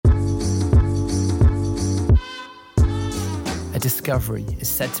discovery is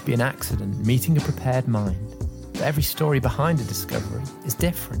said to be an accident meeting a prepared mind, but every story behind a discovery is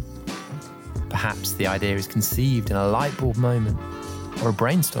different. Perhaps the idea is conceived in a light bulb moment, or a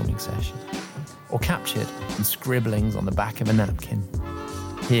brainstorming session, or captured in scribblings on the back of a napkin.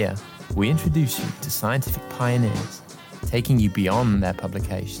 Here, we introduce you to scientific pioneers, taking you beyond their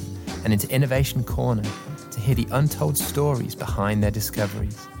publication and into Innovation Corner to hear the untold stories behind their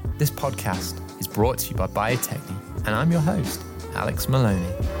discoveries. This podcast is brought to you by Biotechny, and I'm your host, Alex Maloney.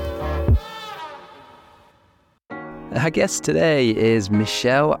 Our guest today is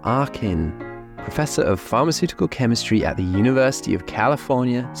Michelle Arkin, Professor of Pharmaceutical Chemistry at the University of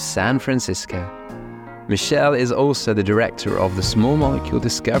California, San Francisco. Michelle is also the director of the Small Molecule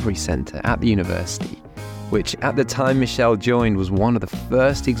Discovery Center at the university, which at the time Michelle joined was one of the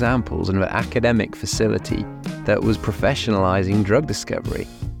first examples of an academic facility that was professionalizing drug discovery.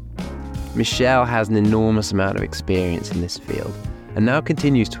 Michelle has an enormous amount of experience in this field and now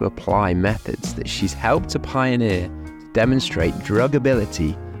continues to apply methods that she's helped to pioneer to demonstrate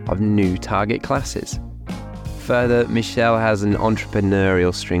druggability of new target classes. Further, Michelle has an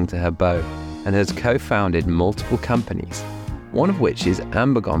entrepreneurial string to her bow and has co-founded multiple companies, one of which is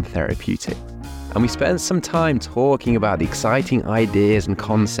Therapeutic. And we spent some time talking about the exciting ideas and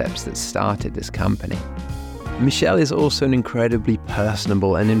concepts that started this company. Michelle is also an incredibly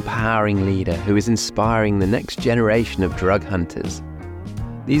personable and empowering leader who is inspiring the next generation of drug hunters.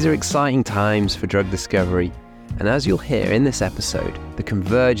 These are exciting times for drug discovery, and as you'll hear in this episode, the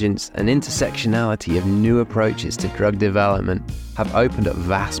convergence and intersectionality of new approaches to drug development have opened up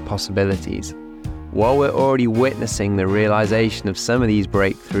vast possibilities. While we're already witnessing the realization of some of these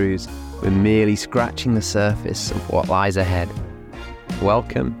breakthroughs, we're merely scratching the surface of what lies ahead.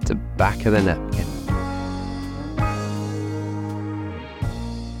 Welcome to Back of the Napkin.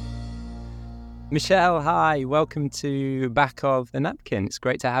 Michelle, hi. Welcome to Back of the Napkin. It's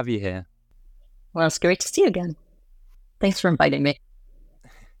great to have you here. Well, it's great to see you again. Thanks for inviting me.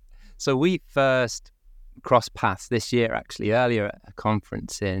 So we first crossed paths this year, actually, earlier at a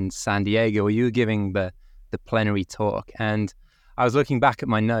conference in San Diego where you were giving the plenary talk. And I was looking back at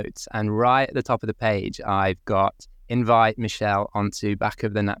my notes, and right at the top of the page, I've got invite Michelle onto Back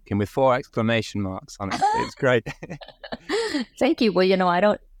of the Napkin with 4 exclamation marks on it. It's great. Thank you. Well,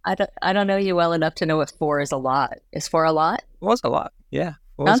 I don't know you well enough to know if 4 is a lot. Is 4 a lot? It was a lot, yeah.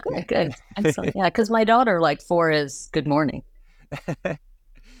 Okay, good. Excellent. Yeah, because my daughter, 4 is good morning.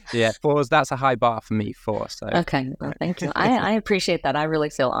 Yeah, 4 that's a high bar for me, 4. So. Okay, well, thank you. I appreciate that. I really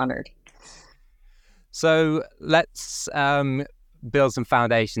feel honored. So let's build some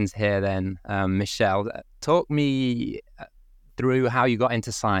foundations here then, Michelle. Talk me through how you got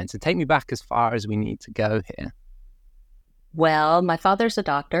into science and take me back as far as we need to go here. Well, my father's a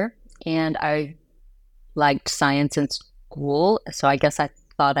doctor, and I liked science in school, so I guess I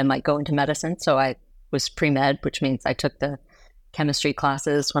thought I might go into medicine. So I was pre-med, which means I took the chemistry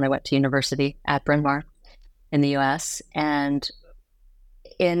classes when I went to university at Bryn Mawr in the U.S. And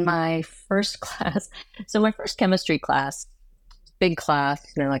in my first class, so my first chemistry class, big class,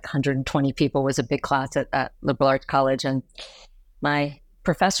 120 people was a big class at liberal arts college. And my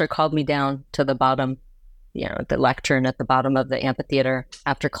professor called me down to the bottom, the lectern at the bottom of the amphitheater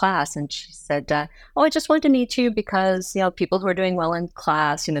after class. And she said, I just wanted to meet you because, people who are doing well in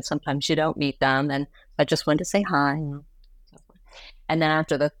class, sometimes you don't meet them. And I just wanted to say hi. And then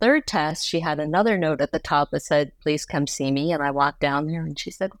after the third test, she had another note at the top that said, please come see me. And I walked down there and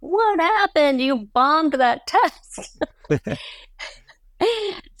she said, what happened? You bombed that test.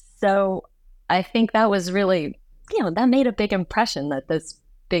 So I think that was really, that made a big impression, that this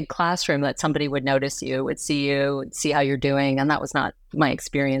big classroom, that somebody would notice you, would see how you're doing. And that was not my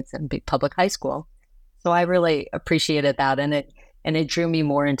experience in big public high school. So I really appreciated that. And it drew me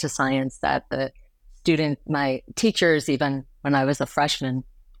more into science, that my teachers, even when I was a freshman,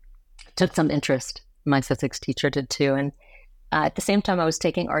 took some interest. My physics teacher did too. And at the same time, I was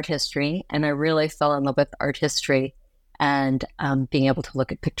taking art history, and I really fell in love with art history and being able to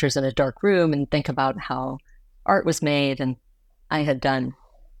look at pictures in a dark room and think about how art was made. And I had done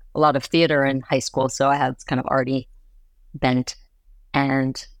a lot of theater in high school, so I had kind of arty bent.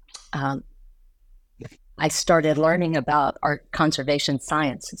 And I started learning about art conservation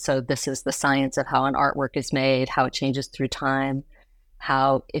science. So this is the science of how an artwork is made, how it changes through time,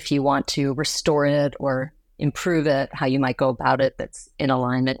 how if you want to restore it or improve it, how you might go about it that's in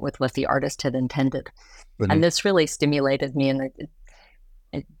alignment with what the artist had intended. Mm-hmm. And this really stimulated me, and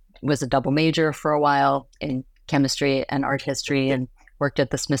it was a double major for a while in chemistry and art history, and worked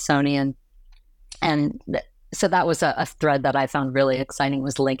at the Smithsonian. And so that was a thread that I found really exciting,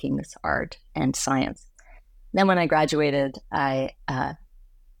 was linking this art and science. Then when I graduated, I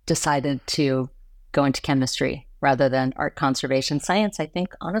decided to go into chemistry rather than art conservation science. I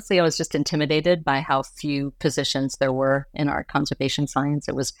think, honestly, I was just intimidated by how few positions there were in art conservation science.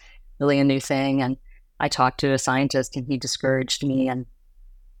 It was really a new thing. And I talked to a scientist and he discouraged me. And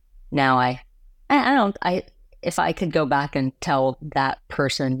now if I could go back and tell that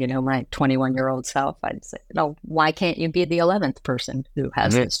person, my 21-year-old self, I'd say, no, why can't you be the 11th person who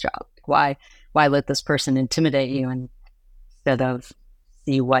has this job? Why let this person intimidate you instead of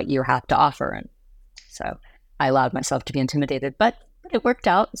see what you have to offer? And so I allowed myself to be intimidated, but it worked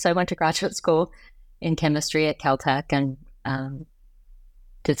out. So I went to graduate school in chemistry at Caltech and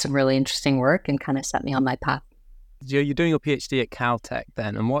did some really interesting work and kind of set me on my path. You're doing your PhD at Caltech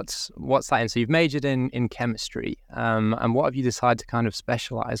then, and what's that in? So you've majored in chemistry, and what have you decided to kind of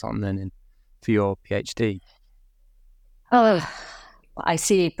specialize on then for your PhD? Oh, I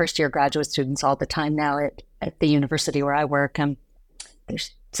see first-year graduate students all the time now at the university where I work, and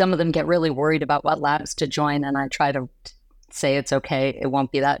some of them get really worried about what labs to join, and I try to say it's okay. It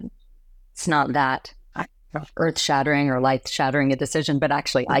won't be that. It's not that earth-shattering or life-shattering a decision, but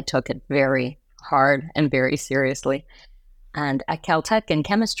actually I took it very hard and very seriously. And at Caltech in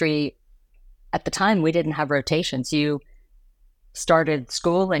chemistry, at the time, we didn't have rotations. You started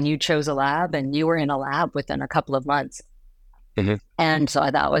school and you chose a lab and you were in a lab within a couple of months. Mm-hmm. And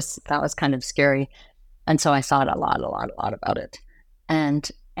so that was kind of scary. And so I thought a lot about it and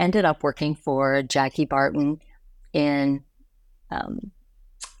ended up working for Jackie Barton in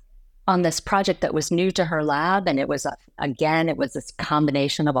on this project that was new to her lab. And it was, it was this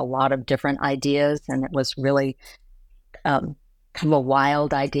combination of a lot of different ideas. And it was really kind of a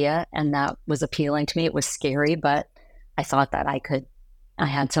wild idea. And that was appealing to me. It was scary, but I thought that I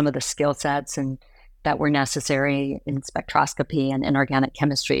had some of the skill sets and that were necessary in spectroscopy and inorganic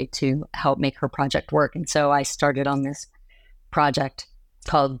chemistry to help make her project work. And so I started on this project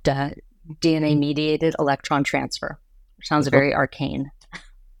called DNA-mediated electron transfer, which sounds very arcane.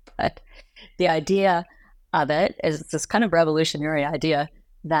 But the idea of it is this kind of revolutionary idea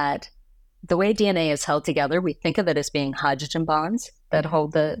that the way DNA is held together, we think of it as being hydrogen bonds that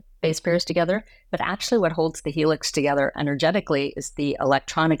hold the base pairs together. But actually what holds the helix together energetically is the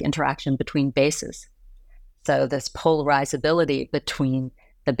electronic interaction between bases. So this polarizability between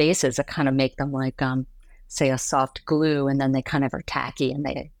the bases that kind of make them like, say, a soft glue, and then they kind of are tacky and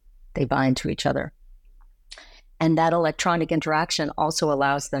they bind to each other. And that electronic interaction also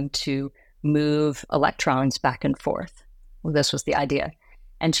allows them to move electrons back and forth. Well, this was the idea.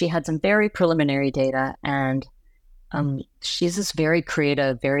 And she had some very preliminary data, and she's this very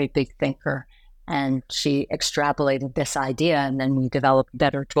creative, very big thinker. And she extrapolated this idea, and then we developed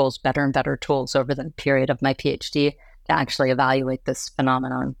better and better tools over the period of my PhD to actually evaluate this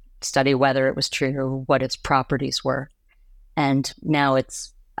phenomenon, study whether it was true, what its properties were. And now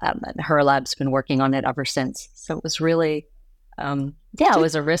her lab's been working on it ever since. So it was really, it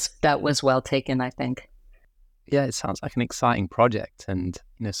was a risk that was well taken, I think. Yeah, it sounds like an exciting project, and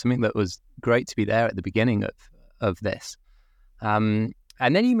something that was great to be there at the beginning of this.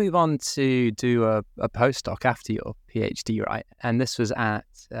 And then you move on to do a postdoc after your PhD, right? And this was at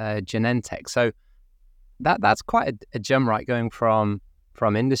Genentech. So that's quite a jump, right? Going from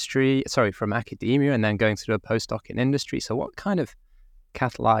academia and then going to do a postdoc in industry. So what kind of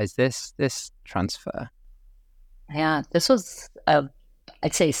catalyzed this transfer? Yeah, this was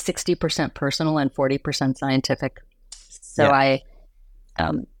I'd say 60% personal and 40% scientific. So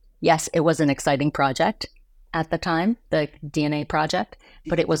yeah. Yes, it was an exciting project at the time, the DNA project,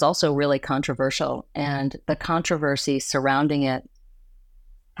 but it was also really controversial. And the controversy surrounding it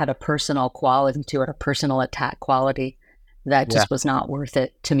had a personal quality to it, a personal attack quality that just was not worth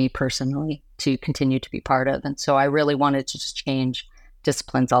it to me personally to continue to be part of. And so I really wanted to just change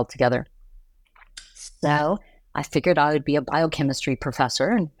disciplines altogether. So I figured I would be a biochemistry professor,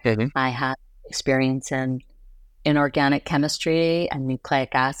 and I had experience in inorganic chemistry and nucleic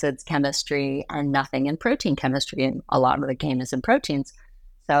acids chemistry and nothing in protein chemistry. And a lot of the game is in proteins.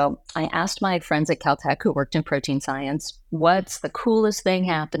 So I asked my friends at Caltech who worked in protein science, what's the coolest thing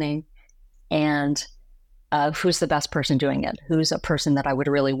happening? And who's the best person doing it? Who's a person that I would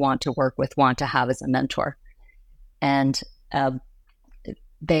really want to work with, want to have as a mentor? And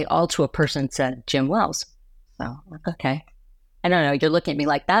they all to a person said Jim Wells. So, okay. I don't know. You're looking at me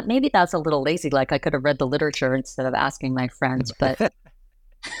like that. Maybe that's a little lazy. Like I could have read the literature instead of asking my friends, but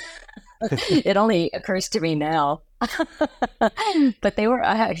it only occurs to me now. But they were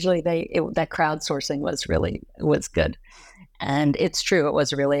actually, that crowdsourcing was good. And it's true. It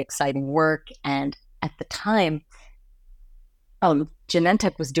was really exciting work. And at the time,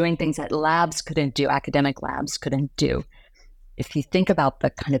 Genentech was doing things that labs couldn't do, academic labs couldn't do. If you think about the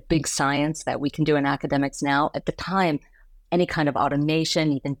kind of big science that we can do in academics now, at the time, any kind of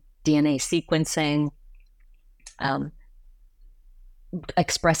automation, even DNA sequencing,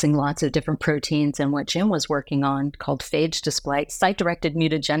 expressing lots of different proteins, and what Jim was working on called phage display, site-directed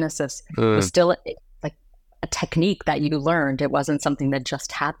mutagenesis was still like a technique that you learned. It wasn't something that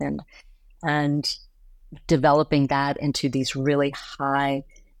just happened. And developing that into these really high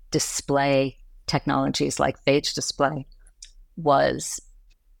display technologies like phage display was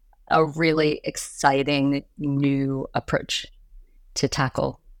a really exciting new approach to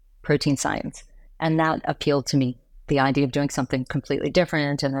tackle protein science. And that appealed to me, the idea of doing something completely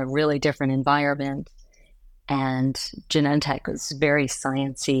different in a really different environment. And Genentech was very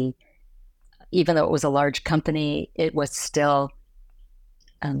sciencey. Even though it was a large company, it was still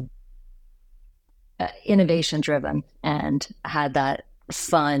innovation driven and had that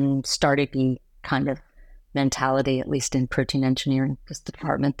fun startup-y kind of mentality, at least in protein engineering, just the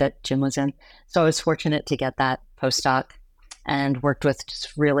department that Jim was in. So I was fortunate to get that postdoc and worked with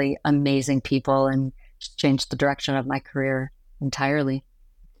just really amazing people and changed the direction of my career entirely.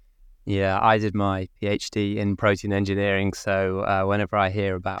 Yeah, I did my PhD in protein engineering. So whenever I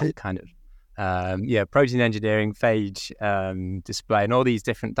hear about kind of protein engineering, phage display, and all these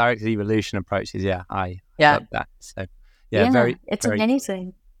different direct evolution approaches, I love that. So it's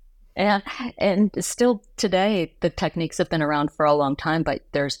amazing. And still today, the techniques have been around for a long time, but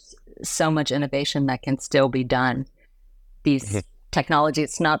there's so much innovation that can still be done. These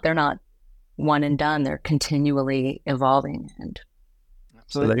technologies, they're not one and done. They're continually evolving, and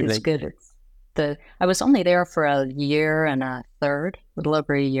absolutely, it's good. I was only there for a year and a third, a little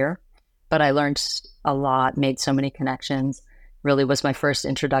over a year, but I learned a lot, made so many connections. Really was my first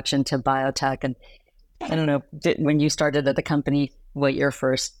introduction to biotech. And I don't know, when you started at the company, what your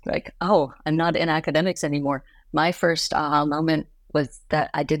first, I'm not in academics anymore. My first aha moment was that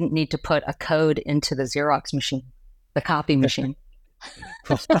I didn't need to put a code into the Xerox machine, the copy machine.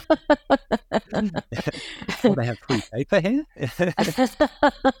 They have free paper here.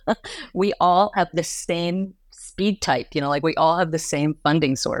 We all have the same speed type, we all have the same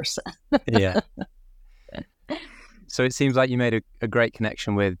funding source. Yeah. So it seems like you made a great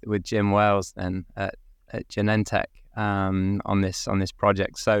connection with Jim Wells then at Genentech on this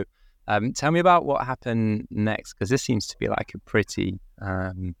project. So tell me about what happened next, because this seems to be like a pretty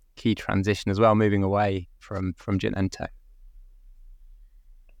key transition as well, moving away from Genentech.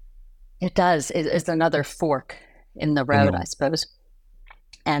 It does. It's another fork in the road, I suppose.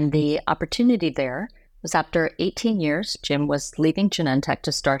 And the opportunity there was after 18 years, Jim was leaving Genentech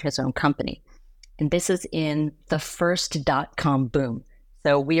to start his own company. And this is in the first .com boom.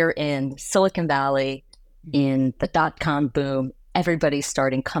 So we're in Silicon Valley in the .com boom. Everybody's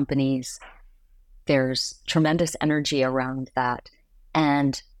starting companies. There's tremendous energy around that.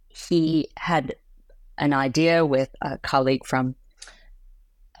 And he had an idea with a colleague from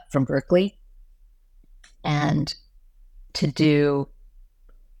Berkeley, and to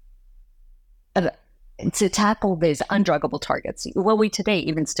tackle these undruggable targets, what we today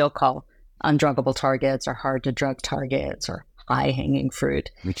even still call undruggable targets or hard to drug targets or high-hanging fruit,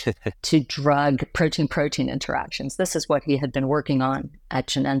 to drug protein-protein interactions. This is what he had been working on at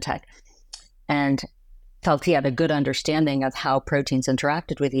Genentech, and felt he had a good understanding of how proteins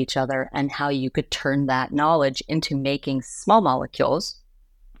interacted with each other and how you could turn that knowledge into making small molecules,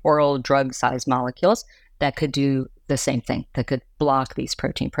 oral drug-sized molecules, that could do the same thing, that could block these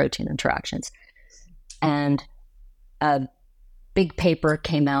protein-protein interactions. And a big paper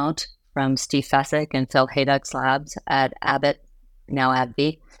came out from Steve Fesick and Phil Hayduck's labs at Abbott, now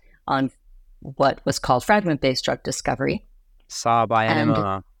AbbVie, on what was called fragment-based drug discovery. SAR by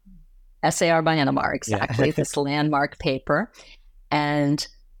NMR. SAR by NMR, exactly, this landmark paper. And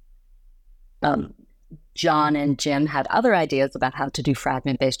John and Jim had other ideas about how to do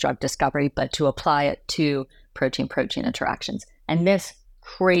fragment-based drug discovery, but to apply it to protein-protein interactions. And this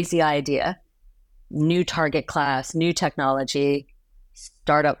crazy idea, new target class, new technology,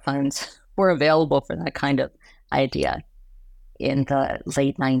 startup funds were available for that kind of idea in the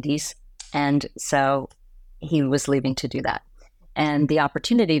late 90s. And so he was leaving to do that. And the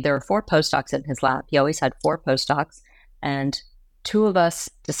opportunity, there were 4 postdocs in his lab. He always had 4 postdocs, and 2 of us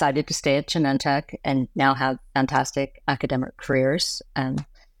decided to stay at Genentech and now have fantastic academic careers,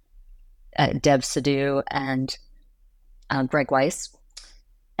 Deb Sidhu and Greg Weiss.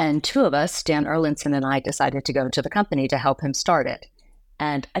 And 2 of us, Dan Erlinson and I, decided to go to the company to help him start it.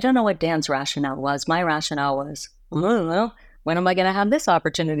 And I don't know what Dan's rationale was. My rationale was, I don't know, when am I going to have this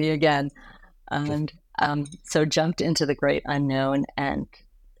opportunity again? And So jumped into the great unknown, and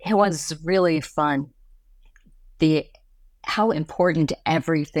it was really fun. How important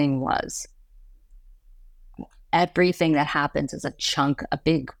everything was. Everything that happens is a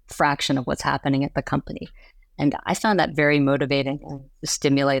big fraction of what's happening at the company. And I found that very motivating and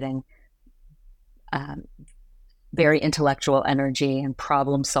stimulating, very intellectual energy and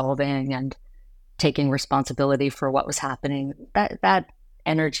problem solving and taking responsibility for what was happening. That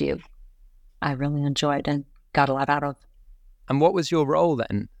energy I really enjoyed and got a lot out of. And what was your role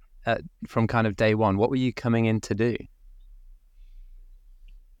then from kind of day one? What were you coming in to do?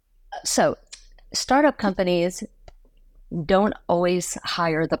 So startup companies don't always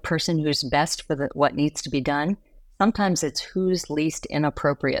hire the person who's best for what needs to be done. Sometimes it's who's least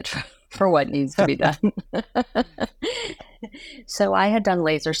inappropriate for what needs to be done. So I had done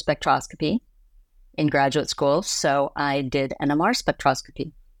laser spectroscopy in graduate school. So I did NMR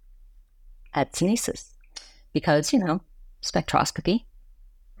spectroscopy at Synesis because, spectroscopy,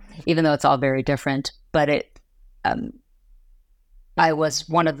 even though it's all very different, but I was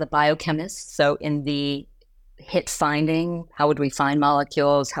one of the biochemists. So in the hit finding, how would we find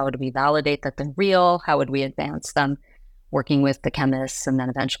molecules? How would we validate that they're real? How would we advance them? Working with the chemists and then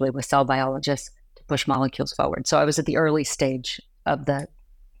eventually with cell biologists to push molecules forward. So I was at the early stage of the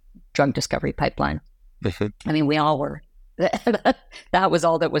drug discovery pipeline. I mean, we all were. That was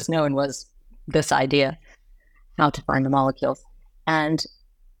all that was known, was this idea, how to find the molecules. And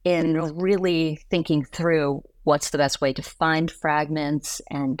in really thinking through what's the best way to find fragments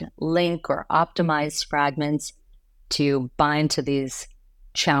and link or optimize fragments to bind to these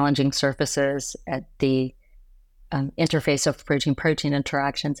challenging surfaces at the interface of protein-protein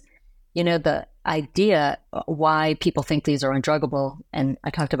interactions. The idea why people think these are undruggable, and I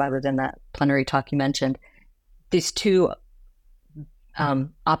talked about it in that plenary talk you mentioned, these two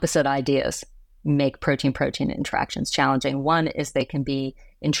opposite ideas make protein-protein interactions challenging. One is they can be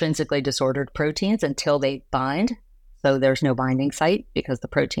intrinsically disordered proteins until they bind. So there's no binding site because the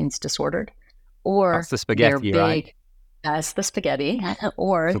protein's disordered. Or that's the spaghetti, they're big, right? That's the spaghetti.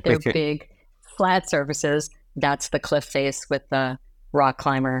 Or they're big, flat surfaces. That's the cliff face with the rock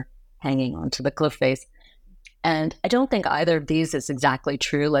climber hanging onto the cliff face. And I don't think either of these is exactly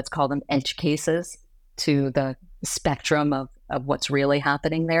true. Let's call them edge cases to the spectrum of what's really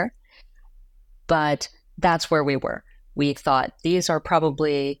happening there. But that's where we were. We thought these are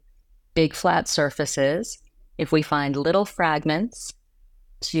probably big flat surfaces. If we find little fragments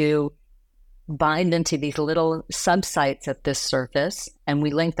to bind into these little subsites at this surface and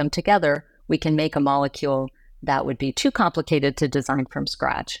we link them together, we can make a molecule that would be too complicated to design from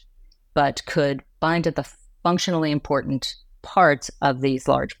scratch, but could bind to the functionally important parts of these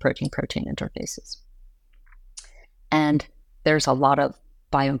large protein-protein interfaces. And there's a lot of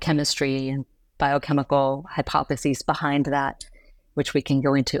biochemistry and biochemical hypotheses behind that, which we can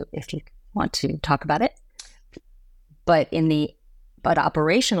go into if you want to talk about it. But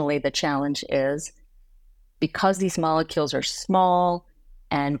operationally, the challenge is because these molecules are small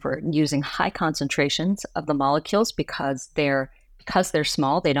and we're using high concentrations of the molecules because they're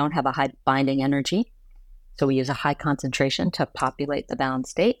small, they don't have a high binding energy. So we use a high concentration to populate the bound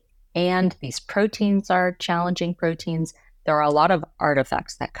state. And these proteins are challenging proteins. There are a lot of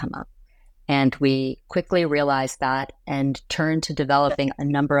artifacts that come up. And we quickly realized that and turned to developing a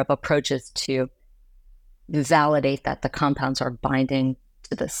number of approaches to validate that the compounds are binding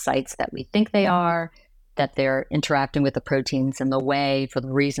to the sites that we think they are, that they're interacting with the proteins in the way for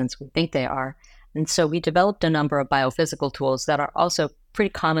the reasons we think they are. And so we developed a number of biophysical tools that are also pretty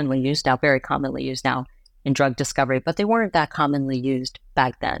commonly used now, very commonly used now in drug discovery, but they weren't that commonly used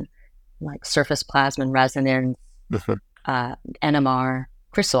back then, like surface plasmon resonance, NMR,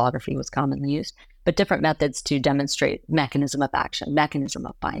 crystallography was commonly used, but different methods to demonstrate mechanism of action, mechanism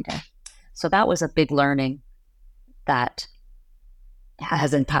of binding. So that was a big learning that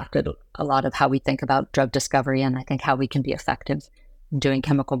has impacted a lot of how we think about drug discovery and I think how we can be effective in doing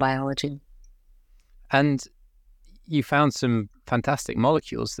chemical biology. And you found some fantastic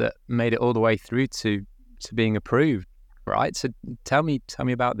molecules that made it all the way through to being approved, right? So tell me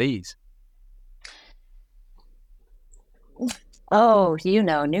about these. Oh,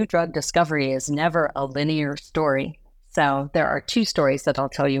 new drug discovery is never a linear story. So there are two stories that I'll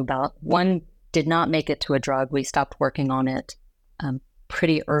tell you about. One did not make it to a drug. We stopped working on it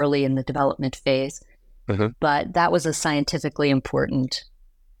pretty early in the development phase. But that was a scientifically important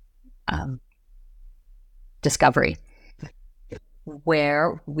discovery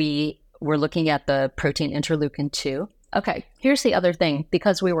where we were looking at the protein interleukin-2. Okay, here's the other thing.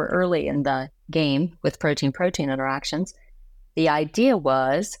 Because we were early in the game with protein-protein interactions, the idea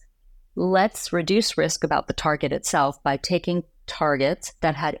was let's reduce risk about the target itself by taking targets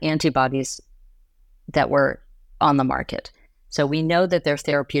that had antibodies that were on the market. So we know that they're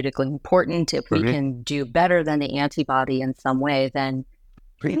therapeutically important. If we can do better than the antibody in some way, then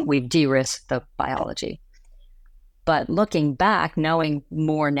we've de-risked the biology. But looking back, knowing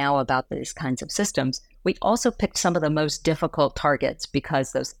more now about these kinds of systems, we also picked some of the most difficult targets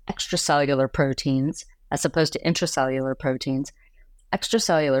because those extracellular proteins, as opposed to intracellular proteins,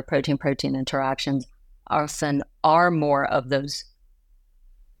 extracellular protein-protein interactions often are more of those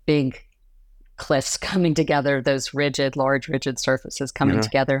big cliffs coming together, those large rigid surfaces coming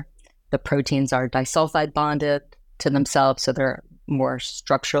together. The proteins are disulfide bonded to themselves, so they're more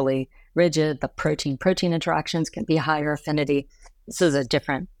structurally rigid. The protein-protein interactions can be higher affinity. This is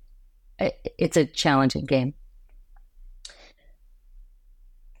it's a challenging game.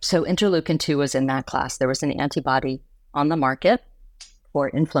 So interleukin-2 was in that class. There was an antibody on the market for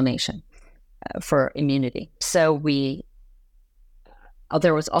inflammation, for immunity. So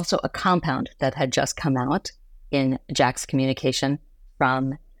there was also a compound that had just come out in JAK's communication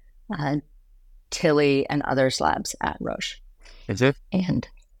from Tilly and others' labs at Roche. Is it? And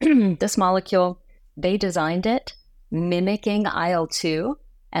this molecule, they designed it mimicking IL-2,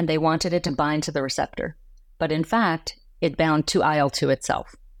 and they wanted it to bind to the receptor. But in fact, it bound to IL-2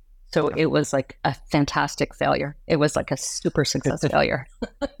 itself. So it was like a fantastic failure. It was like a super success failure.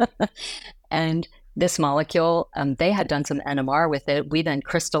 And this molecule, they had done some NMR with it. We then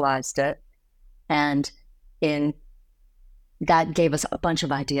crystallized it. And that gave us a bunch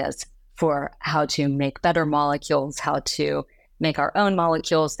of ideas for how to make better molecules, how to make our own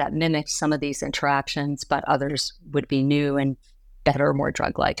molecules that mimic some of these interactions, but others would be new and better, more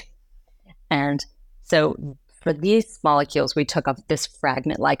drug-like. And so for these molecules, we took up this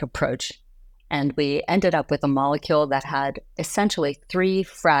fragment-like approach, and we ended up with a molecule that had essentially 3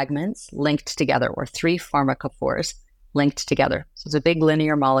 fragments linked together, or 3 pharmacophores linked together. So it's a big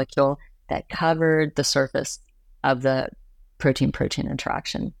linear molecule that covered the surface of the protein-protein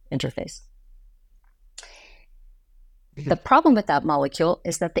interaction interface. The problem with that molecule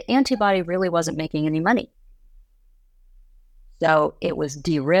is that the antibody really wasn't making any money. So it was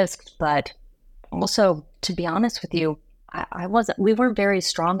de-risked, but also, to be honest with you, we weren't very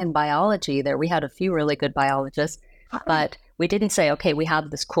strong in biology there. We had a few really good biologists, but we didn't say, okay, we have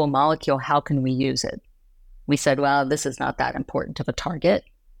this cool molecule, how can we use it? We said, well, this is not that important of a target.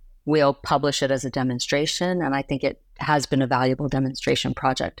 We'll publish it as a demonstration, and I think it has been a valuable demonstration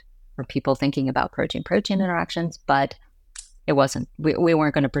project for people thinking about protein-protein interactions, but it wasn't. We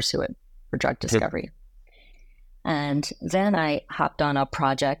weren't going to pursue it for drug discovery. And then I hopped on a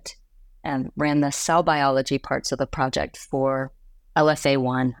project and ran the cell biology parts of the project for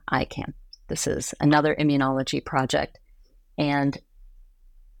LFA1 ICAM. This is another immunology project. And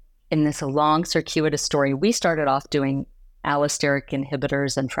in this long circuitous story, we started off doing allosteric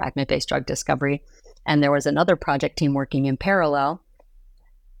inhibitors and fragment-based drug discovery. And there was another project team working in parallel,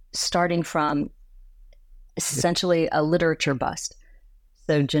 starting from essentially a literature bust.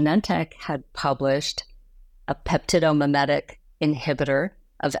 So Genentech had published a peptidomimetic inhibitor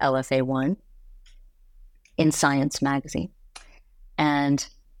of LFA1 in Science magazine. And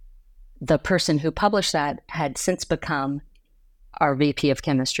the person who published that had since become our VP of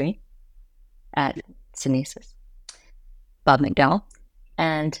chemistry at Synesis, Bob McDowell.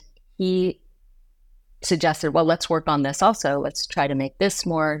 And he suggested, well, let's work on this also. Let's try to make this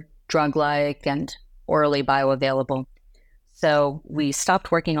more drug-like and orally bioavailable. So we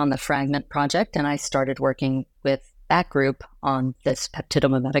stopped working on the fragment project, and I started working with that group on this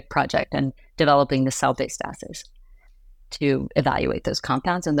peptidomimetic project and developing the cell-based assays to evaluate those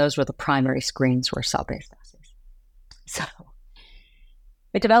compounds. And those were the primary screens, were cell-based assays. So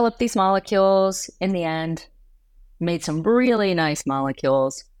we developed these molecules. In the end, made some really nice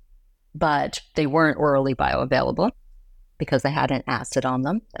molecules, but they weren't orally bioavailable because they had an acid on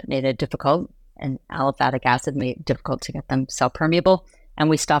them that made it difficult, and aliphatic acid made it difficult to get them cell permeable, and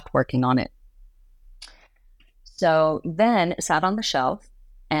we stopped working on it. So then it sat on the shelf,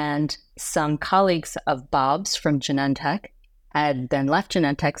 and some colleagues of Bob's from Genentech had then left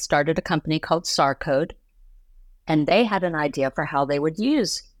Genentech, started a company called Sarcode, and they had an idea for how they would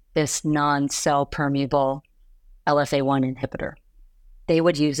use this non-cell permeable LFA1 inhibitor. They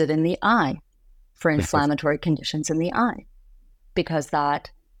would use it in the eye for inflammatory conditions in the eye, because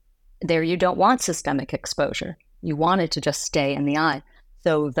there you don't want systemic exposure. You want it to just stay in the eye.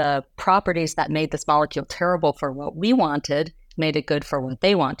 So the properties that made this molecule terrible for what we wanted made it good for what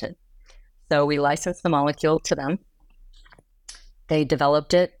they wanted. So we licensed the molecule to them. They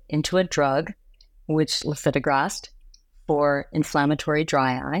developed it into a drug, which lifitegrast, for inflammatory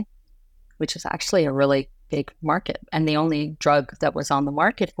dry eye. which is actually a really big market. And the only drug that was on the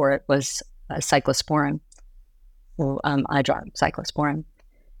market for it was cyclosporin, eye drop, cyclosporin.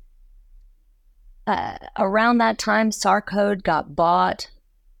 Around that time, Sarcode got bought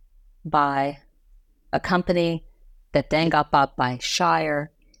by a company that then got bought by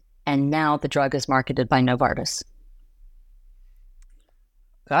Shire, and now the drug is marketed by Novartis.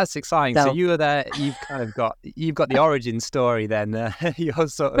 That's exciting. So you were there. You've got the origin story. Then you're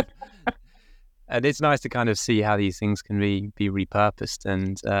sort of, and it's nice to kind of see how these things can be repurposed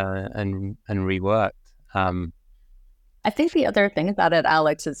and reworked. I think the other thing about it,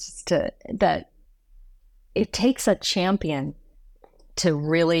 Alex, is that it takes a champion to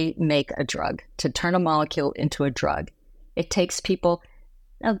really make a drug, to turn a molecule into a drug. It takes people.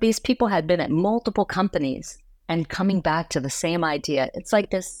 Now, these people had been at multiple companies and coming back to the same idea. It's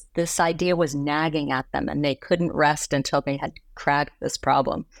like this idea was nagging at them and they couldn't rest until they had cracked this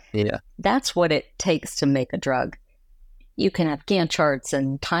problem. Yeah. That's what it takes to make a drug. You can have Gantt charts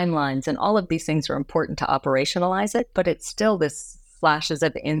and timelines, and all of these things are important to operationalize it, but it's still this flashes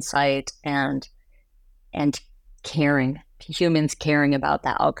of insight and caring, humans caring about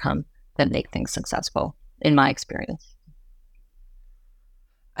the outcome that make things successful, in my experience.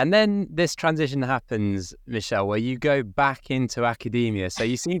 And then this transition happens, Michelle, where you go back into academia. So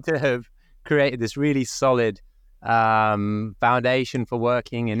you seem to have created this really solid foundation for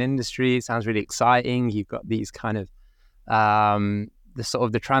working in industry. It sounds really exciting. You've got these kind of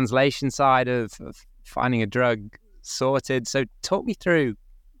the translation side of finding a drug sorted. So talk me through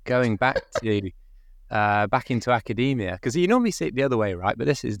going back to back into academia, because you normally see it the other way, right? But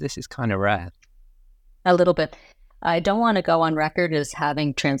this is kind of rare. A little bit. I don't want to go on record as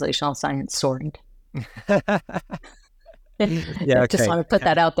having translational science sorted. Yeah, okay. Just want to put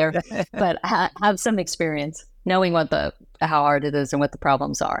that out there. But have some experience knowing how hard it is and what the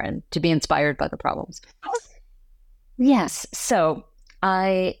problems are, and to be inspired by the problems. Yes. So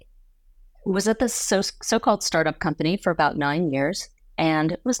I was at this so-called startup company for about 9 years,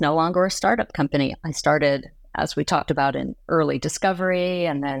 and it was no longer a startup company. I started, as we talked about, in early discovery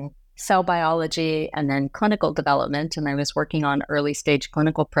and then cell biology and then clinical development. And I was working on early stage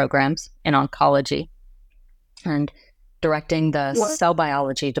clinical programs in oncology and directing the cell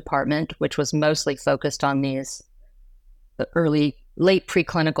biology department, which was mostly focused on the late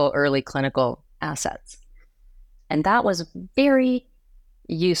preclinical, early clinical assets. And that was very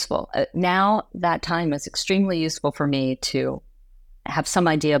useful. Now that time is extremely useful for me to have some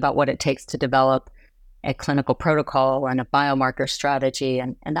idea about what it takes to develop a clinical protocol and a biomarker strategy.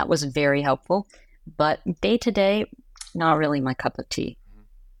 And that was very helpful. But day to day, not really my cup of tea.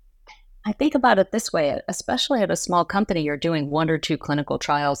 I think about it this way, especially at a small company, you're doing 1 or 2 clinical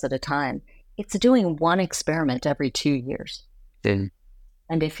trials at a time. It's doing one experiment every 2 years. Mm.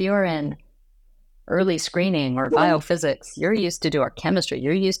 And if you're in early screening or biophysics, you're used to do our chemistry,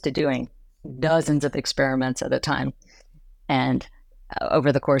 you're used to doing dozens of experiments at a time and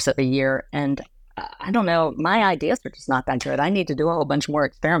over the course of a year. And I don't know, my ideas are just not that good. I need to do a whole bunch more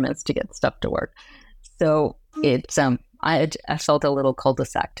experiments to get stuff to work. So it's I felt a little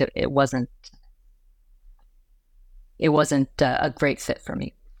cul-de-sac. It wasn't a great fit for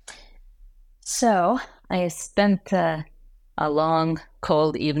me. So I spent a long,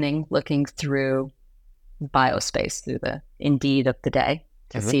 cold evening looking through biospace, through the Indeed of the day,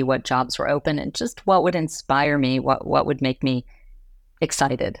 to see what jobs were open and just what would inspire me, what would make me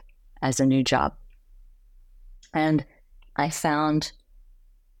excited as a new job. And I found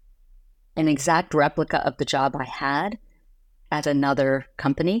an exact replica of the job I had at another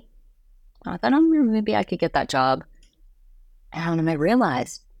company. I thought, maybe I could get that job. And I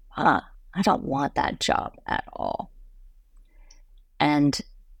realized, I don't want that job at all. And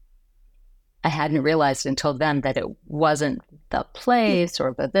I hadn't realized until then that it wasn't the place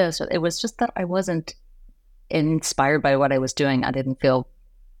or the this. It was just that I wasn't inspired by what I was doing. I didn't feel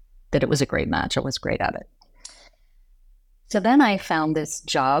that it was a great match. I was great at it. So then I found this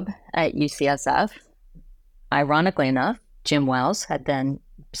job at UCSF. Ironically enough, Jim Wells had then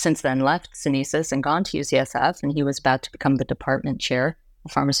since then left Synesis and gone to UCSF, and he was about to become the department chair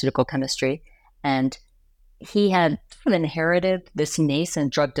of pharmaceutical chemistry. And he had sort of inherited this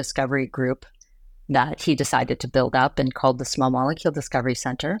nascent drug discovery group that he decided to build up and called the Small Molecule Discovery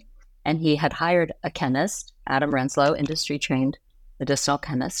Center. And he had hired a chemist, Adam Renslow, industry-trained medicinal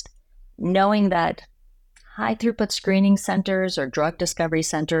chemist, knowing that high throughput screening centers or drug discovery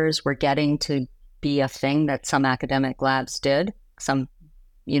centers were getting to be a thing that some academic labs did, some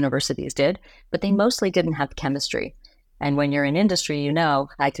universities did, but they mostly didn't have chemistry. And when you're in industry,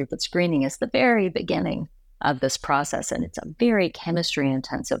 high throughput screening is the very beginning of this process, and it's a very chemistry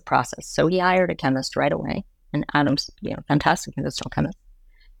intensive process. So he hired a chemist right away, and Adam's, fantastic medicinal chemist.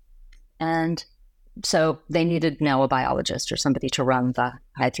 And so they needed now a biologist or somebody to run the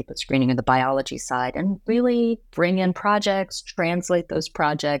high throughput screening in the biology side and really bring in projects, translate those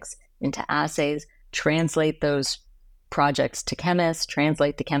projects into assays, translate those projects to chemists,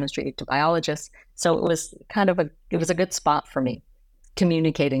 translate the chemistry to biologists. So it was a good spot for me,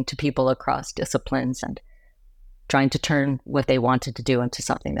 communicating to people across disciplines and trying to turn what they wanted to do into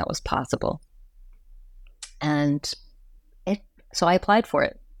something that was possible. And so I applied for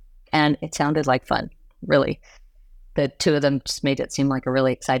it, and it sounded like fun, really. The two of them just made it seem like a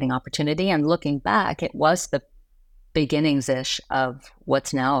really exciting opportunity. And looking back, it was the beginnings-ish of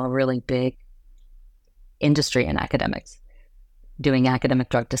what's now a really big industry in academics, doing academic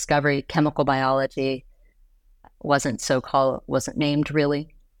drug discovery. Chemical biology wasn't named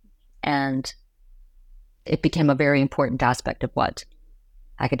really. And it became a very important aspect of what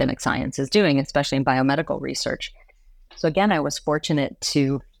academic science is doing, especially in biomedical research. So again, I was fortunate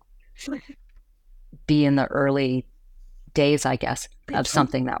to be in the early days, I guess, of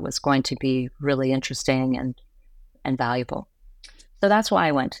something that was going to be really interesting and valuable. So that's why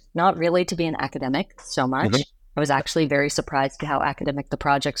I went, not really to be an academic so much. Mm-hmm. I was actually very surprised at how academic the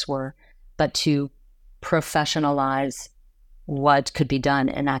projects were, but to professionalize what could be done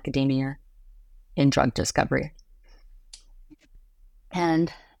in academia in drug discovery.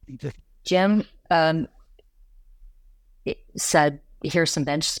 And Jim said, here's some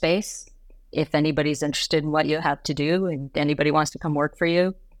bench space. If anybody's interested in what you have to do and anybody wants to come work for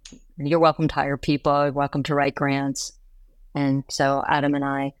you, you're welcome to hire people, you're welcome to write grants. And so Adam and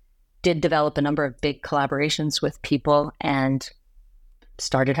I did develop a number of big collaborations with people and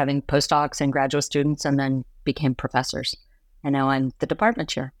started having postdocs and graduate students, and then became professors. And now I'm the department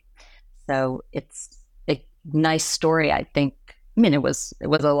chair. So it's a nice story, I think. I mean, it was a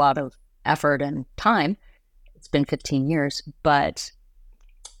lot of effort and time. It's been 15 years, but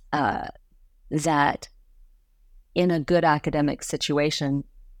that in a good academic situation,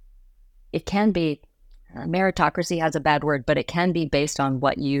 it can be, meritocracy has a bad word, but it can be based on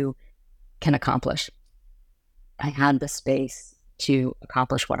what you can accomplish. I had the space to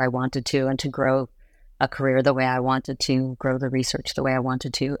accomplish what I wanted to and to grow a career the way I wanted to, grow the research the way I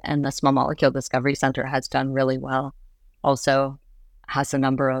wanted to. And the Small Molecule Discovery Center has done really well. Also has a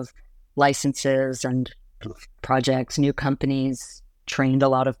number of licenses and projects, new companies, trained a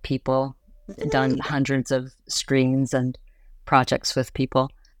lot of people, done hundreds of screens and projects with people.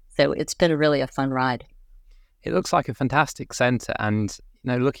 So it's been really a fun ride. It looks like a fantastic center, and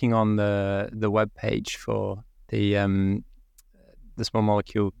looking on the webpage for the Small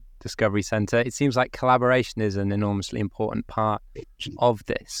Molecule Discovery Center, it seems like collaboration is an enormously important part of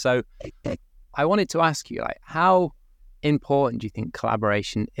this. So I wanted to ask you, how important do you think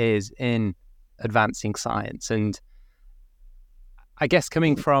collaboration is in advancing science? And I guess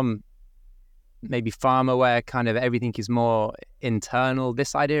coming from maybe pharma, where kind of everything is more internal,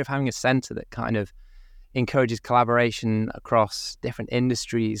 this idea of having a center that kind of encourages collaboration across different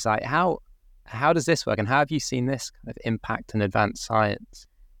industries, how does this work, and how have you seen this kind of impact and advance science?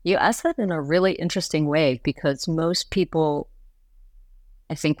 You asked that in a really interesting way, because most people,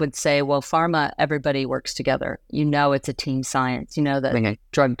 I think, would say, well, pharma, everybody works together. It's a team science. That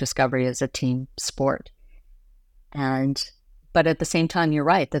drug discovery is a team sport. But at the same time, you're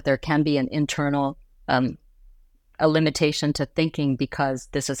right that there can be an internal, a limitation to thinking, because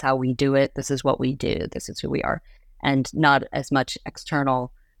this is how we do it. This is what we do. This is who we are. And not as much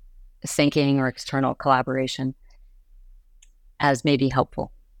external thinking or external collaboration as may be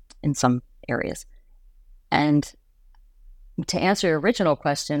helpful in some areas. And to answer your original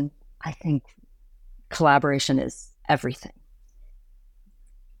question, I think collaboration is everything.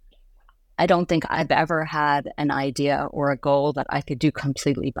 I don't think I've ever had an idea or a goal that I could do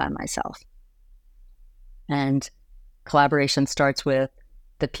completely by myself. And collaboration starts with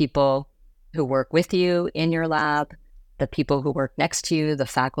the people who work with you in your lab, the people who work next to you, the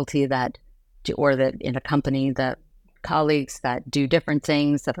faculty in a company, the colleagues that do different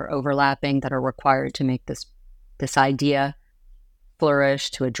things that are overlapping, that are required to make this idea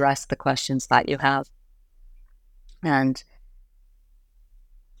flourish, to address the questions that you have. And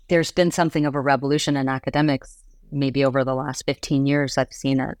there's been something of a revolution in academics, maybe over the last 15 years. I've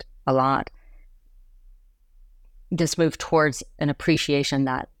seen it a lot. This move towards an appreciation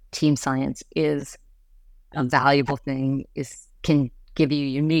that team science is a valuable thing, can give you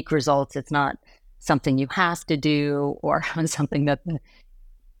unique results. It's not something you have to do or something that the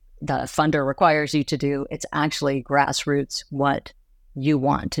funder requires you to do. It's actually grassroots what you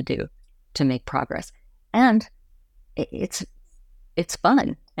want to do to make progress. And it's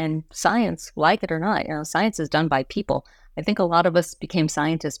fun. And science, like it or not, science is done by people. I think a lot of us became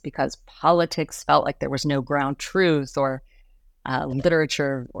scientists because politics felt like there was no ground truth, or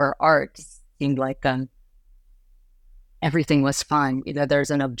literature or art seemed like everything was fun.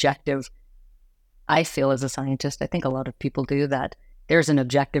 There's an objective, I feel as a scientist, I think a lot of people do, that there's an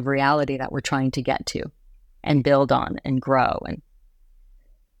objective reality that we're trying to get to and build on and grow.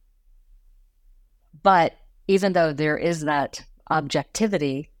 But even though there is that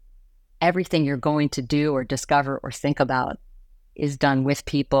objectivity, everything you're going to do or discover or think about is done with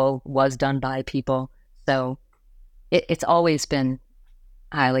people, was done by people. So it's always been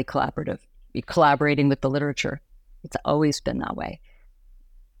highly collaborative. You're collaborating with the literature. It's always been that way.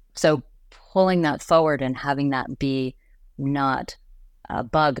 So pulling that forward and having that be not a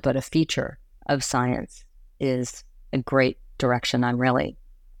bug, but a feature of science is a great direction. I'm really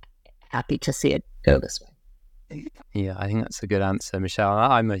happy to see it go this way. Yeah, I think that's a good answer, Michelle.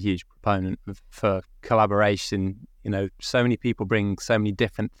 I'm a huge proponent for collaboration. So many people bring so many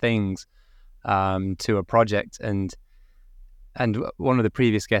different things to a project, and one of the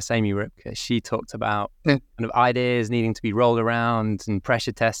previous guests, Amy Ripke, she talked about kind of ideas needing to be rolled around and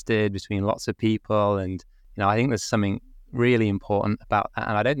pressure tested between lots of people, and I think there's something really important about that,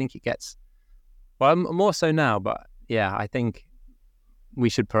 and I don't think it gets, well, more so now, but yeah, I think we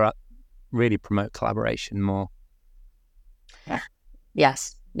should really promote collaboration more.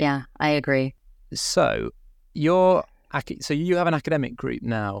 Yes, yeah, I agree. So you have an academic group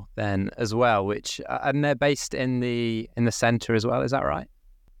now then as well, and they're based in the center as well, is that right?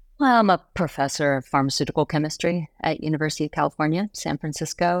 Well, I'm a professor of pharmaceutical chemistry at University of California, San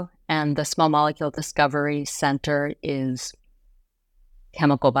Francisco, and the Small Molecule Discovery Center is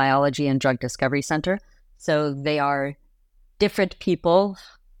Chemical Biology and Drug Discovery Center. So they are different people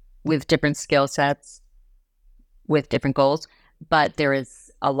with different skill sets, with different goals, but there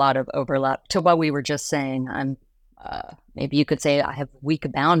is a lot of overlap. To what we were just saying, maybe you could say I have weak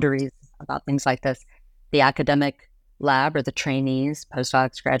boundaries about things like this. The academic lab, or the trainees,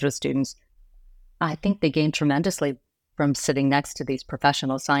 postdocs, graduate students, I think they gain tremendously from sitting next to these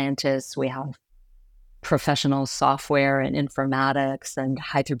professional scientists. We have professional software and informatics and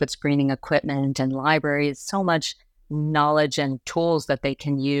high throughput screening equipment and libraries, so much knowledge and tools that they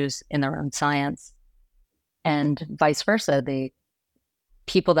can use in their own science. And vice versa, the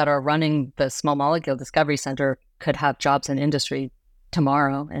people that are running the Small Molecule Discovery Center could have jobs in industry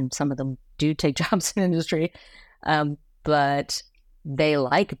tomorrow, and some of them do take jobs in industry, but they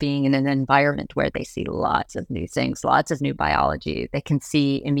like being in an environment where they see lots of new things, lots of new biology. They can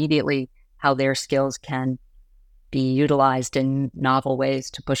see immediately how their skills can be utilized in novel ways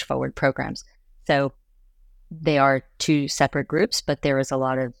to push forward programs. So they are two separate groups, but there is a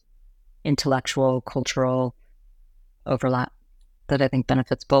lot of intellectual, cultural overlap that I think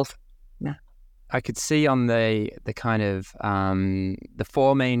benefits both. Yeah. I could see on the kind of the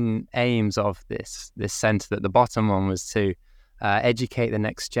four main aims of this center, that the bottom one was to educate the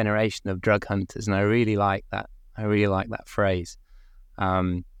next generation of drug hunters, and I really like that. I really like that phrase.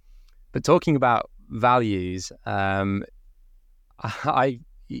 But talking about values,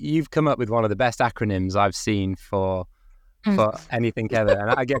 you've come up with one of the best acronyms I've seen for anything ever,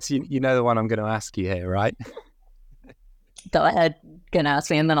 and I guess you know the one I'm going to ask you here, right? Go ahead, can ask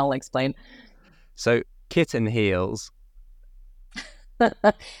me, and then I'll explain. So, kitten heels.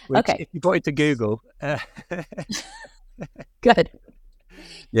 Okay. If you put it to Google. Good.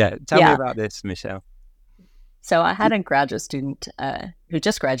 Yeah, tell me about this, Michelle. So I had a graduate student who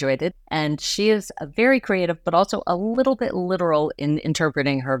just graduated, and she is very creative, but also a little bit literal in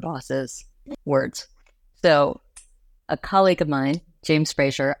interpreting her boss's words. So a colleague of mine, James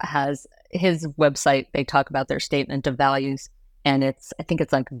Frazier, has his website. They talk about their statement of values, and I think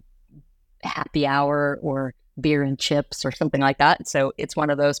it's like happy hour or beer and chips or something like that. So it's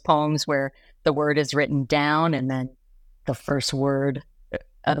one of those poems where the word is written down, and then the first word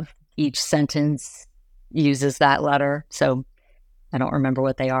of each sentence uses that letter. So I don't remember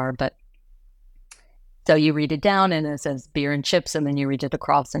what they are, but so you read it down and it says beer and chips, and then you read it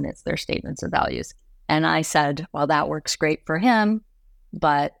across and it's their statements of values. And I said, well, that works great for him,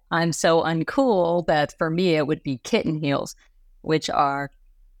 but I'm so uncool that for me it would be kitten heels, which are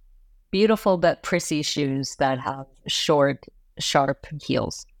beautiful but prissy shoes that have short, sharp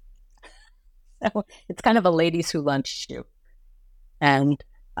heels. So it's kind of a ladies who lunch shoe. And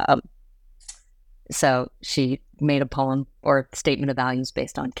so she made a poem or statement of values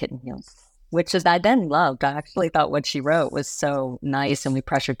based on kitten heels, which I then loved. I actually thought what she wrote was so nice, and we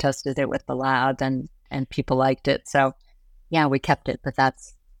pressure tested it with the lab, and people liked it. So yeah, we kept it, but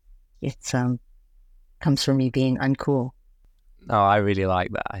it's comes from me being uncool. Oh, I really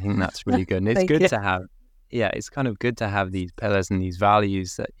like that. I think that's really good. And it's good you. to have, it's kind of good to have these pillars and these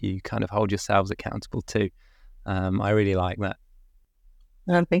values that you kind of hold yourselves accountable to. I really like that.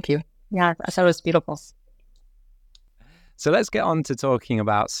 Thank you. Yeah, I thought it was beautiful. So let's get on to talking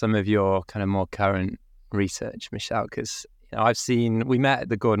about some of your kind of more current research, Michelle, because we met at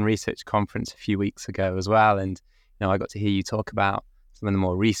the Gordon Research Conference a few weeks ago as well, and I got to hear you talk about some of the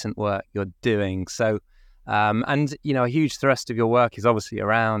more recent work you're doing. So, and a huge thrust of your work is obviously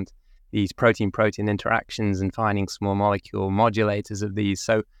around these protein-protein interactions and finding small molecule modulators of these.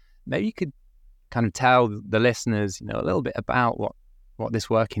 So maybe you could kind of tell the listeners, a little bit about what this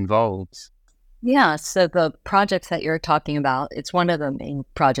work involves. Yeah, so the projects that you're talking about, it's one of the main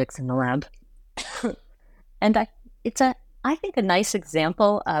projects in the lab. And I think a nice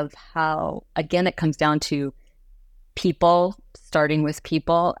example of how, again, it comes down to people, starting with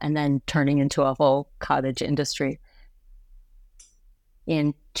people, and then turning into a whole cottage industry.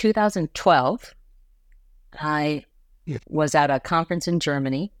 In 2012, I was at a conference in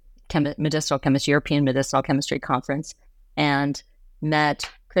Germany, medicinal chemistry, European Medicinal Chemistry Conference, and met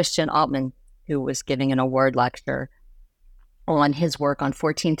Christian Altman, who was giving an award lecture on his work on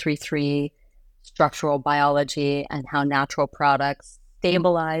 1433 structural biology and how natural products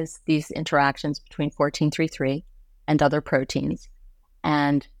stabilize these interactions between 1433 and other proteins.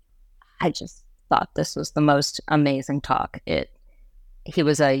 And I just thought this was the most amazing talk. He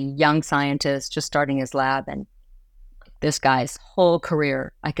was a young scientist just starting his lab, and this guy's whole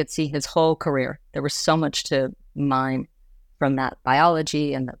career, I could see his whole career. There was so much to mine from that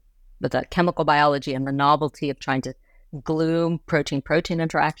biology and the chemical biology and the novelty of trying to glue protein-protein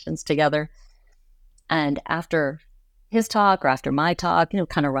interactions together. And after his talk or after my talk,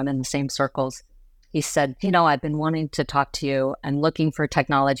 kind of run in the same circles, he said, I've been wanting to talk to you and looking for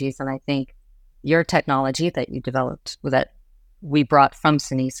technologies. And I think your technology that you developed, that we brought from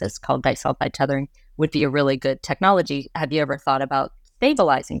Synesis, called disulfide tethering, would be a really good technology. Have you ever thought about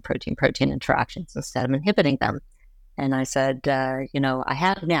stabilizing protein-protein interactions instead of inhibiting them? And I said, I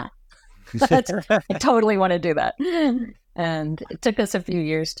have now. I totally want to do that. And it took us a few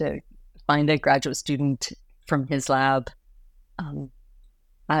years to find a graduate student from his lab,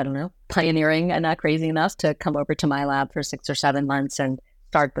 pioneering and not crazy enough to come over to my lab for 6 or 7 months and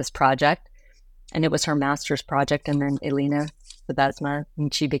start this project. And it was her master's project. And then Elena Sebesma,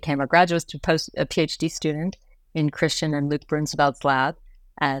 and she became a graduate a PhD student in Christian and Luke Brunsveld's lab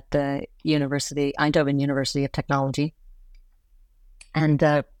at the Eindhoven University of Technology. And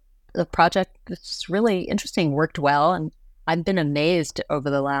the project was really interesting, worked well. And I've been amazed over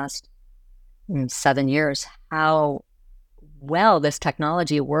the last 7 years how well this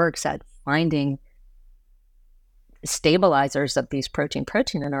technology works at finding stabilizers of these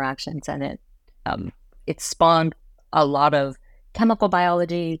protein-protein interactions. And it spawned a lot of chemical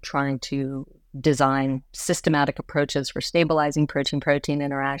biology, trying to design systematic approaches for stabilizing protein-protein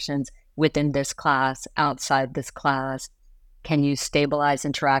interactions within this class, outside this class. Can you stabilize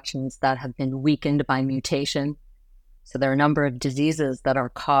interactions that have been weakened by mutation? So there are a number of diseases that are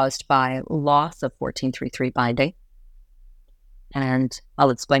caused by loss of 1433 binding. And I'll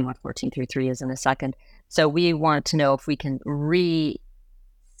explain what 1433 is in a second. So we want to know if we can re-stabilize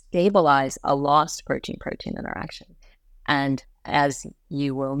a lost protein-protein interaction. And as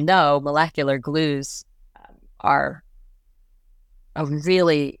you will know, molecular glues are a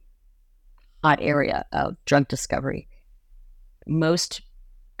really hot area of drug discovery. Most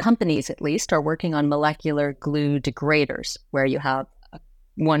companies, at least, are working on molecular glue degraders, where you have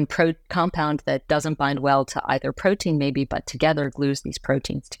one compound that doesn't bind well to either protein, maybe, but together glues these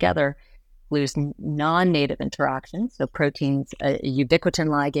proteins together, glues non-native interactions, so proteins, a ubiquitin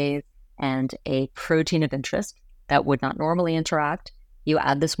ligase and a protein of interest that would not normally interact. You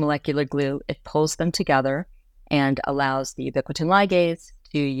add this molecular glue, it pulls them together and allows the ubiquitin ligase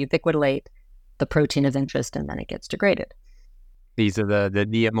to ubiquitinate the protein of interest, and then it gets degraded. These are the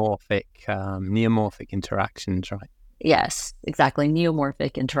neomorphic interactions, right? Yes, exactly.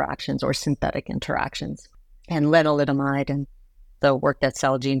 Neomorphic interactions or synthetic interactions. And lenalidomide and the work that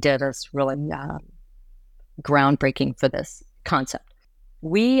Celgene did is really groundbreaking for this concept.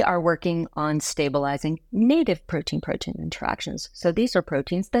 We are working on stabilizing native protein-protein interactions. So these are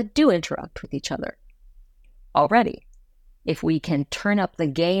proteins that do interact with each other already. If we can turn up the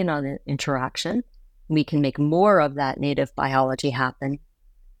gain on an interaction, we can make more of that native biology happen.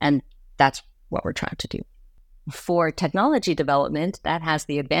 And that's what we're trying to do. For technology development, that has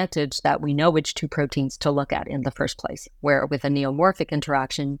the advantage that we know which two proteins to look at in the first place, where with a neomorphic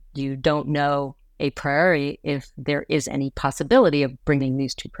interaction, you don't know a priori if there is any possibility of bringing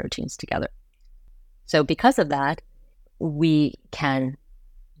these two proteins together. So because of that, we can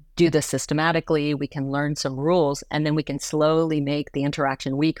do this systematically, we can learn some rules, and then we can slowly make the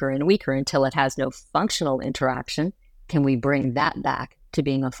interaction weaker and weaker until it has no functional interaction. Can we bring that back to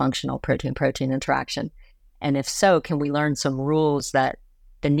being a functional protein-protein interaction? And if so, can we learn some rules that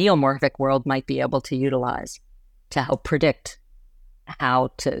the neomorphic world might be able to utilize to help predict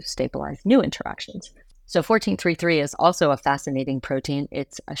how to stabilize new interactions? So 1433 is also a fascinating protein.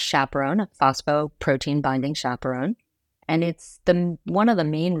 It's a chaperone, a phosphoprotein binding chaperone. And it's one of the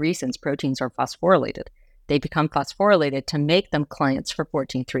main reasons proteins are phosphorylated. They become phosphorylated to make them clients for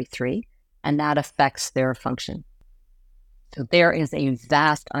 1433, and that affects their function. So there is a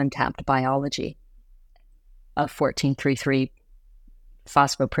vast untapped biology of 1433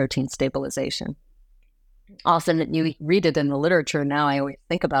 phosphoprotein stabilization. Often you read it in the literature, now I always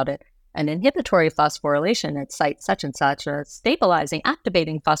think about it, an inhibitory phosphorylation at site such and such, or stabilizing,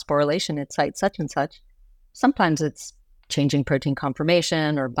 activating phosphorylation at site such and such. Sometimes it's changing protein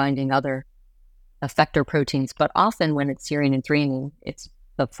conformation or binding other effector proteins, but often when it's serine and threonine, it's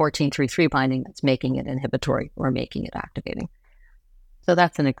the 1433 binding that's making it inhibitory or making it activating. So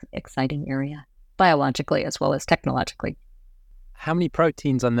that's an exciting area, biologically as well as technologically. How many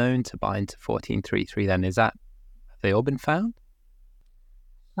proteins are known to bind to 1433 then? Have they all been found?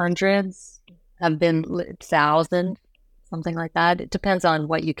 Hundreds, have been 1,000, something like that. It depends on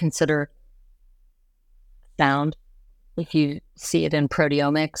what you consider sound. If you see it in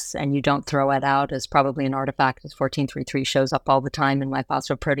proteomics and you don't throw it out as probably an artifact, as 1433 shows up all the time in my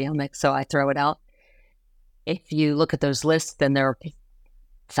phosphoproteomics, so I throw it out. If you look at those lists, then there are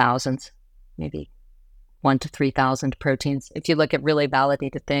thousands, maybe 1,000 to 3,000 proteins. If you look at really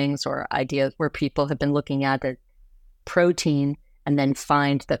validated things or ideas where people have been looking at a protein and then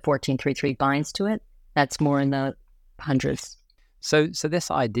find that 1433 binds to it, that's more in the hundreds. So this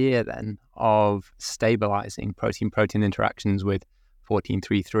idea then of stabilizing protein-protein interactions with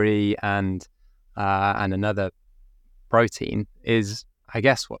 1433 and another protein is, I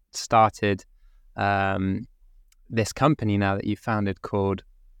guess, what started this company now that you founded called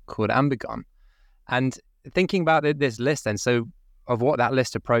Ambigon. And thinking about this list then, so of what that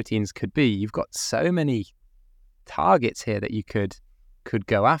list of proteins could be, you've got so many targets here that you could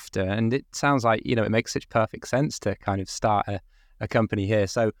go after, and it sounds like it makes such perfect sense to kind of start a company here.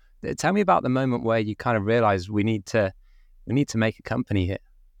 So tell me about the moment where you kind of realized we need to make a company here.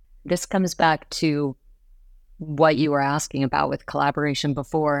 This comes back to what you were asking about with collaboration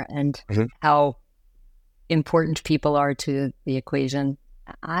before and how important people are to the equation.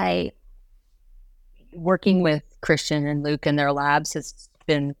 Working with Christian and Luke in their labs has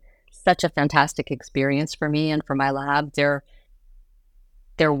been such a fantastic experience for me and for my lab. They're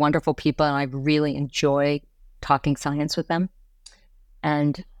wonderful people, and I really enjoy talking science with them.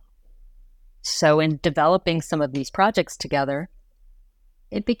 And so in developing some of these projects together,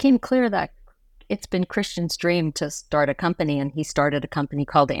 it became clear that it's been Christian's dream to start a company, and he started a company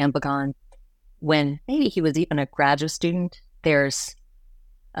called Ambigon when maybe he was even a graduate student. There's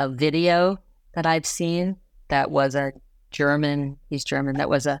a video that I've seen that was he's German, that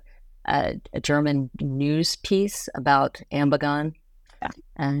was a German news piece about Ambigon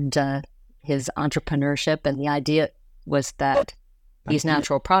and his entrepreneurship. And the idea was that these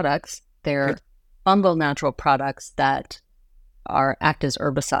natural products, they're fungal natural products that act as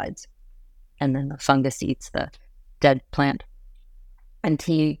herbicides. And then the fungus eats the dead plant. And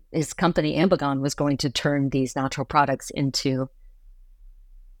his company Ambigon was going to turn these natural products into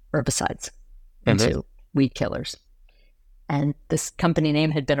herbicides, into weed killers. And this company name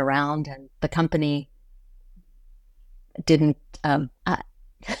had been around, and the company didn't,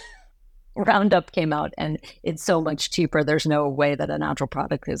 Roundup came out, and it's so much cheaper. There's no way that a natural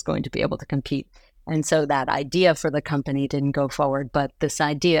product is going to be able to compete. And so that idea for the company didn't go forward, but this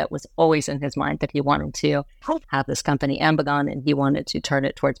idea was always in his mind that he wanted to have this company Ambigon, and he wanted to turn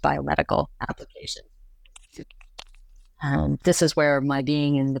it towards biomedical applications. This is where my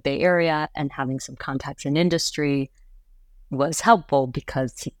being in the Bay Area and having some contacts in industry was helpful,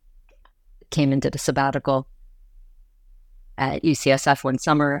 because he came and did a sabbatical at UCSF one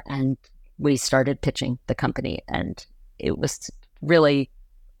summer, and we started pitching the company. And it was really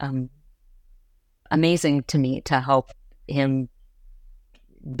amazing to me to help him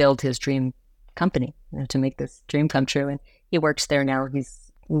build his dream company, to make this dream come true. And he works there now.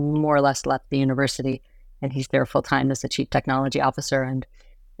 He's more or less left the university, and he's there full time as the chief technology officer. And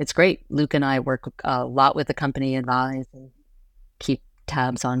it's great. Luke and I work a lot with the company, advise and keep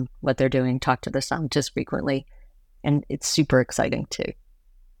tabs on what they're doing, talk to the scientists frequently. And it's super exciting to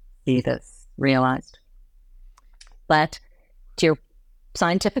see this realized. But to your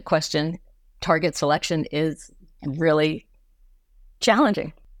scientific question, target selection is really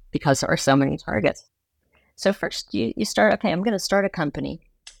challenging because there are so many targets. So first you start, okay, I'm going to start a company.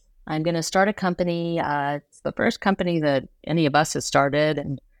 It's the first company that any of us has started,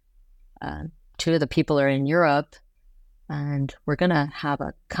 and two of the people are in Europe, and we're going to have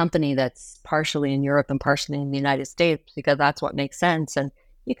a company that's partially in Europe and partially in the United States because that's what makes sense. And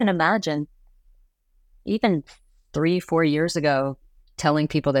you can imagine, even 3-4 years ago, telling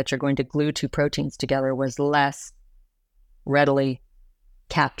people that you're going to glue two proteins together was less readily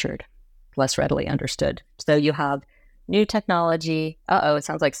captured, less readily understood. So you have new technology. It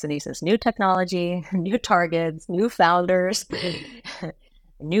sounds like Sneezes. New technology, new targets, new founders,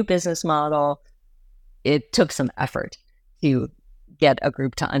 new business model. It took some effort to get a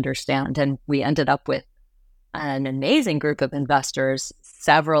group to understand. And we ended up with an amazing group of investors,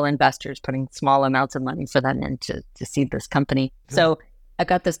 several investors putting small amounts of money for them in to seed this company. So I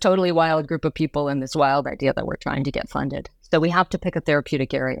got this totally wild group of people and this wild idea that we're trying to get funded. So we have to pick a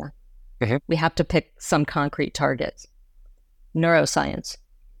therapeutic area. We have to pick some concrete targets. Neuroscience.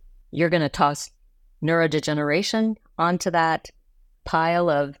 You're going to toss neurodegeneration onto that pile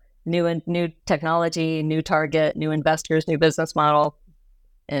of new technology, new target, new investors, new business model,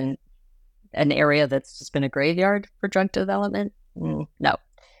 in an area that's just been a graveyard for drug development? No.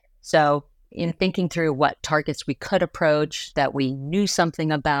 So in thinking through what targets we could approach that we knew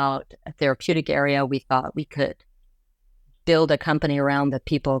something about, a therapeutic area, we thought we could build a company around that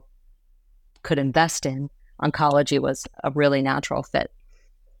people could invest in. Oncology was a really natural fit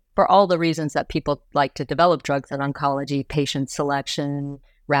for all the reasons that people like to develop drugs in oncology: patient selection,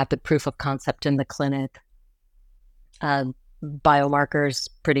 rapid proof of concept in the clinic, biomarkers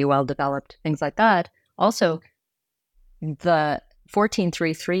pretty well developed, things like that. Also, the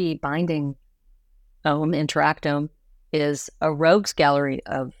 1433 binding interactome is a rogues gallery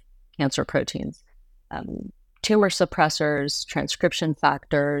of cancer proteins, tumor suppressors, transcription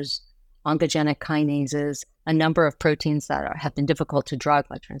factors, oncogenic kinases, a number of proteins that have been difficult to drug,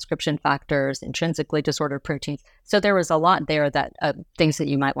 like transcription factors, intrinsically disordered proteins. So there was a lot there that things that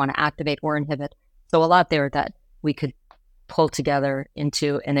you might want to activate or inhibit. So a lot there that we could pull together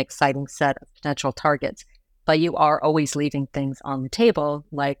into an exciting set of potential targets. But you are always leaving things on the table,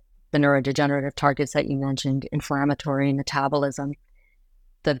 like the neurodegenerative targets that you mentioned, inflammatory, metabolism.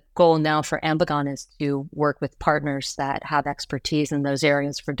 The goal now for Ambigon is to work with partners that have expertise in those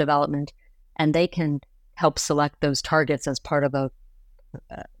areas for development, and they can help select those targets as part of a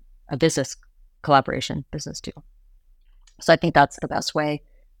business collaboration, business deal. So I think that's the best way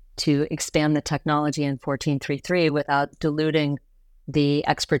to expand the technology in 1433 without diluting the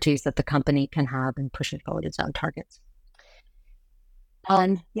expertise that the company can have in pushing forward its own targets.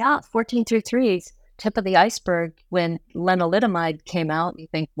 And 1433 tip of the iceberg. When lenalidomide came out, you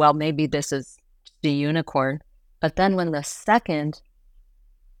think, well, maybe this is the unicorn. But then when the second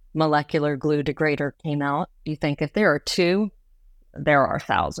molecular glue degrader came out, you think if there are two, there are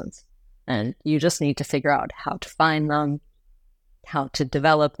thousands. And you just need to figure out how to find them, how to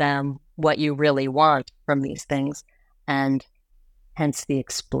develop them, what you really want from these things. And hence the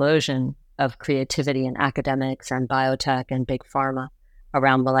explosion of creativity in academics and biotech and big pharma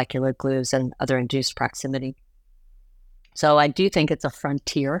around molecular glues and other induced proximity. So I do think it's a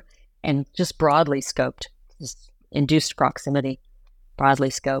frontier, and just broadly scoped, just induced proximity, broadly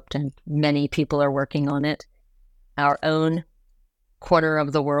scoped, and many people are working on it. Our own corner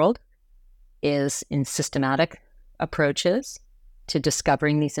of the world is in systematic approaches to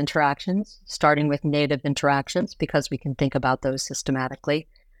discovering these interactions, starting with native interactions, because we can think about those systematically.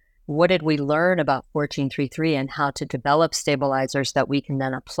 What did we learn about 1433 and how to develop stabilizers that we can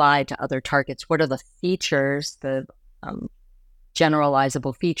then apply to other targets? What are the features, the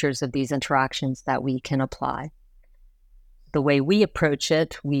generalizable features of these interactions that we can apply? The way we approach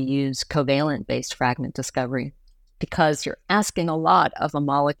it, we use covalent-based fragment discovery, because you're asking a lot of a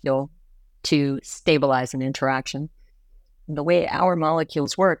molecule to stabilize an interaction. The way our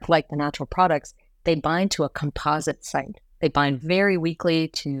molecules work, like the natural products, they bind to a composite site. They bind very weakly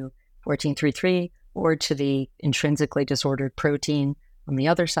to 1433 or to the intrinsically disordered protein on the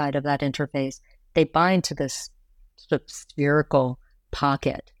other side of that interface. They bind to this sort of spherical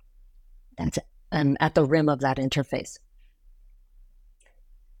pocket that's at the rim of that interface.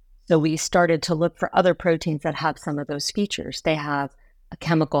 So we started to look for other proteins that have some of those features. They have a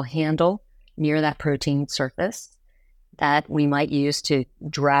chemical handle near that protein surface that we might use to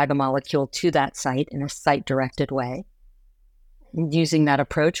drag a molecule to that site in a site-directed way. Using that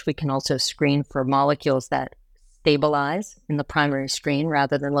approach, we can also screen for molecules that stabilize in the primary screen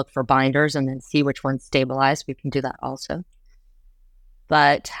rather than look for binders and then see which ones stabilize. We can do that also.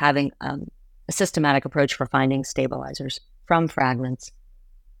 But having a systematic approach for finding stabilizers from fragments.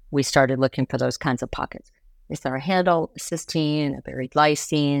 We started looking for those kinds of pockets. Is there a handle, a cysteine, a buried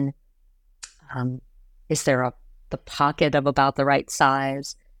lysine? Is there the pocket of about the right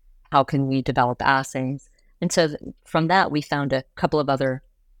size? How can we develop assays? And so from that, we found a couple of other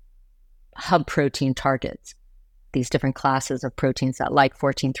hub protein targets. These different classes of proteins that, like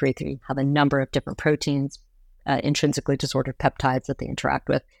 1433, have a number of different proteins, intrinsically disordered peptides that they interact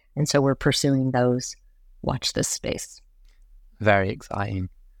with. And so we're pursuing those. Watch this space. Very exciting.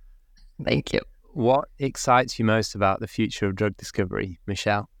 Thank you. What excites you most about the future of drug discovery,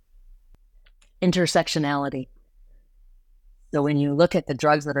 Michelle? Intersectionality. So when you look at the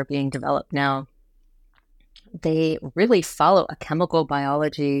drugs that are being developed now, they really follow a chemical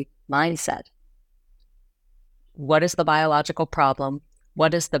biology mindset. What is the biological problem?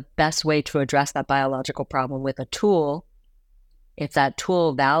 What is the best way to address that biological problem with a tool? If that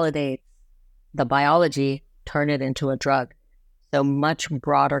tool validates the biology, turn it into a drug. So much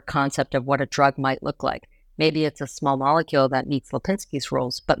broader concept of what a drug might look like. Maybe it's a small molecule that meets Lipinski's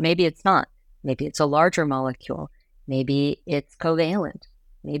rules, but maybe it's not. Maybe it's a larger molecule. Maybe it's covalent.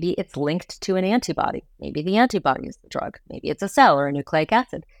 Maybe it's linked to an antibody. Maybe the antibody is the drug. Maybe it's a cell or a nucleic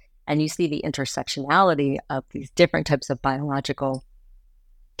acid. And you see the intersectionality of these different types of biological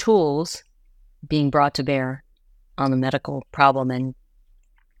tools being brought to bear on the medical problem. And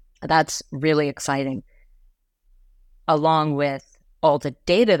that's really exciting. Along with all the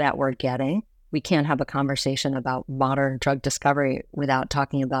data that we're getting, we can't have a conversation about modern drug discovery without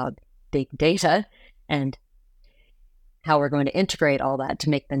talking about big data and how we're going to integrate all that to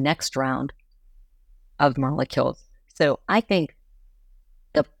make the next round of molecules. So I think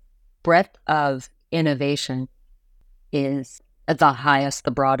the breadth of innovation is the highest,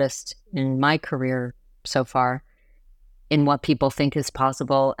 the broadest in my career so far in what people think is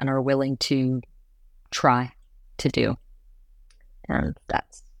possible and are willing to try to do. And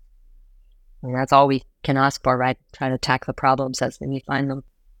that's all we can ask for, right? Try to tackle the problems as we find them.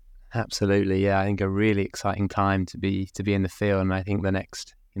 Absolutely, yeah. I think a really exciting time to be in the field, and I think the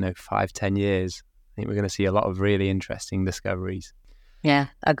next 5-10 years, I think we're going to see a lot of really interesting discoveries. Yeah,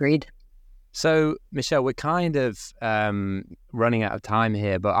 agreed. So, Michelle, we're kind of running out of time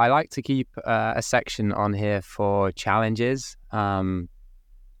here, but I like to keep a section on here for challenges. No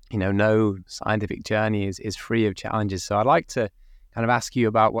scientific journey is free of challenges. So I'd like to kind of ask you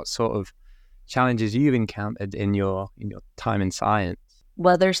about what sort of challenges you've encountered in your time in science.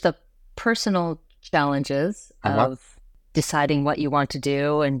 Well, there's the personal challenges of deciding what you want to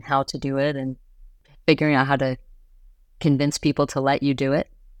do and how to do it and figuring out how to convince people to let you do it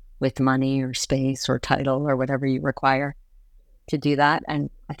with money or space or title or whatever you require to do that. And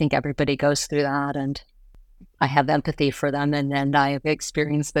I think everybody goes through that, and I have empathy for them, and I have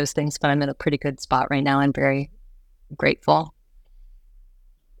experienced those things, but I'm in a pretty good spot right now. I'm very grateful.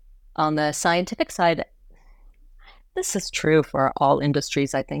 On the scientific side, this is true for all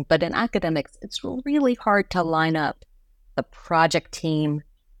industries, I think, but in academics, it's really hard to line up the project team,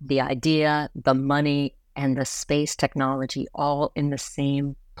 the idea, the money, and the space technology all in the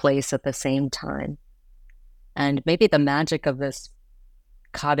same place at the same time. And maybe the magic of this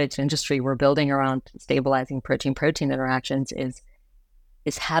cottage industry we're building around stabilizing protein-protein interactions is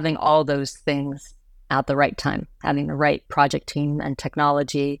having all those things at the right time, having the right project team and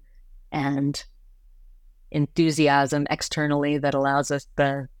technology and enthusiasm externally that allows us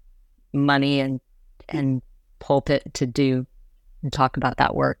the money and pulpit to do and talk about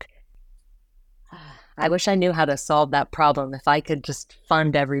that work. I wish I knew how to solve that problem. If I could just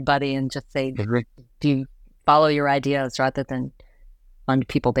fund everybody and just say, do you follow your ideas rather than fund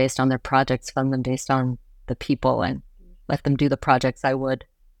people based on their projects, fund them based on the people and let them do the projects, I would.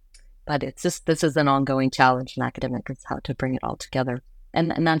 But this is an ongoing challenge in academics, is how to bring it all together.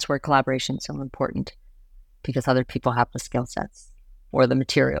 And that's where collaboration is so important, because other people have the skill sets or the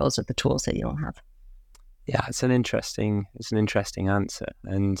materials or the tools that you don't have. Yeah, it's an interesting answer.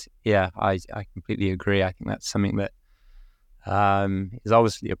 And yeah, I completely agree. I think that's something that is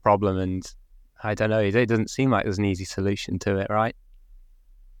obviously a problem, and I don't know, it doesn't seem like there's an easy solution to it, right?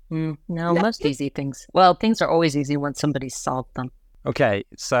 No, most easy things. Well, things are always easy when somebody's solved them. Okay,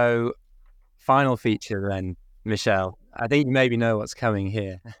 so final feature then, Michelle. I think you maybe know what's coming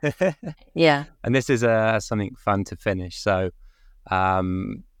here. Yeah. And this is something fun to finish. So I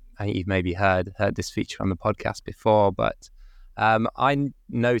think you've maybe heard this feature on the podcast before, but I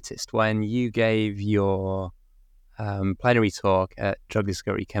noticed when you gave your plenary talk at Drug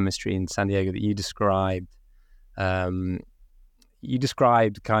Discovery Chemistry in San Diego that you described kind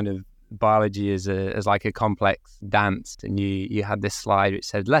of biology as like a complex dance, and you had this slide which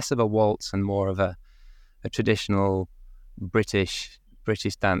said less of a waltz and more of a traditional British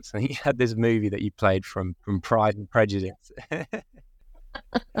dance. And you had this movie that you played from Pride and Prejudice.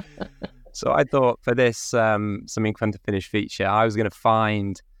 So I thought for this Something Fun to Finish feature, I was going to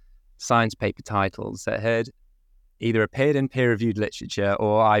find science paper titles that had either appeared in peer-reviewed literature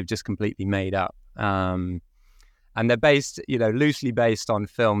or I've just completely made up. And they're based, loosely based on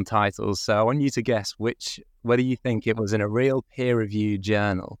film titles. So I want you to guess whether you think it was in a real peer-reviewed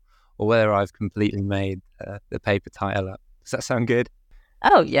journal or whether I've completely made the paper title up. Does that sound good?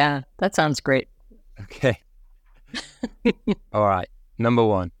 Oh, yeah. That sounds great. Okay. All right. Number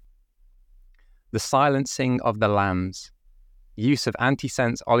 1. The Silencing of the Lambs. Use of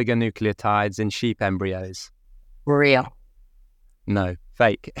antisense oligonucleotides in sheep embryos. Real. No,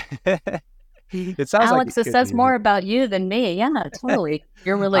 fake. It sounds Alex, like it says more about you than me. Yeah, totally.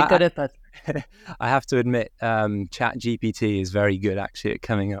 You're really good at this. I have to admit, ChatGPT is very good actually at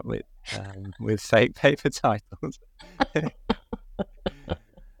coming up with fake paper titles.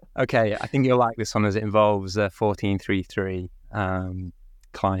 Okay, I think you'll like this one as it involves 1433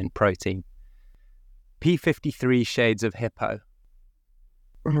 client protein. P53 shades of hippo.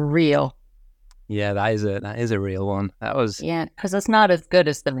 Real. Yeah, that is a real one. That was because it's not as good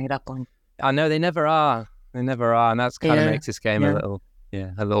as the made up one. I know they never are, and that's kind of makes this game a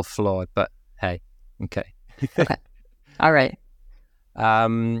little flawed. But hey, okay. Okay, all right.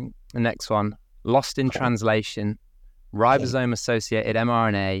 The next one, lost in translation, ribosome-associated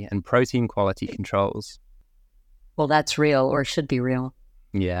mRNA and protein quality controls. Well, that's real, or should be real.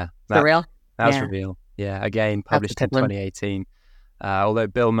 Yeah, For real. That's real. Yeah, again, published in 2018. Although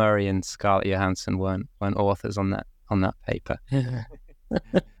Bill Murray and Scarlett Johansson weren't authors on that paper.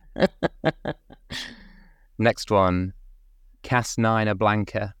 Next one, Cas9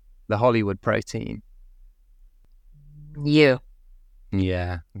 Blanca, the Hollywood protein. You.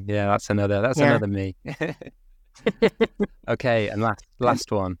 Yeah, that's another me. Okay, and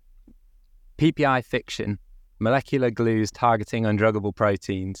last one, PPI fiction, molecular glues targeting undruggable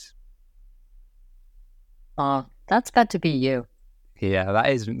proteins. Oh, that's got to be you. Yeah, that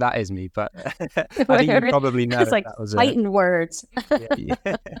is me, but I think you probably know. It's like that was fighting words.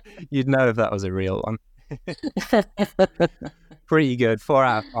 You'd know if that was a real one. Pretty good. 4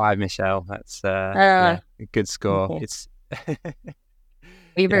 out of 5, Michelle. That's a good score. Okay. It's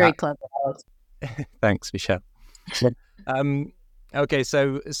You're very clever. Thanks, Michelle. Okay,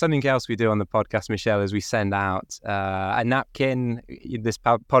 so something else we do on the podcast, Michelle, is we send out a napkin. This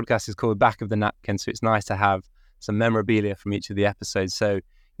podcast is called Back of the Napkin, so it's nice to have some memorabilia from each of the episodes. So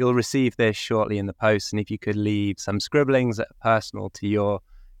you'll receive this shortly in the post, and if you could leave some scribblings that are personal to your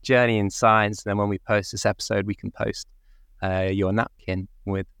journey in science, then when we post this episode, we can post your napkin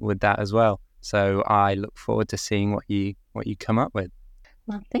with that as well. So I look forward to seeing what you come up with.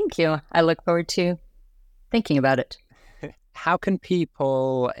 Well, thank you. I look forward to thinking about it. How can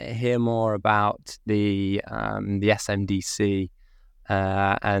people hear more about the SMDC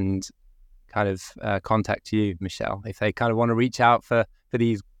and kind of contact you, Michelle, if they kind of want to reach out for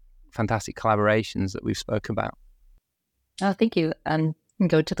these fantastic collaborations that we've spoken about? Oh, thank you. And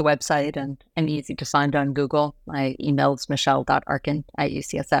go to the website, and I'm easy to find on Google. My email is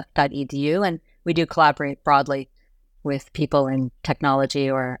michelle.arkin@ucsf.edu, and we do collaborate broadly with people in technology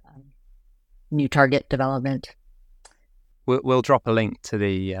or new target development. We'll drop a link to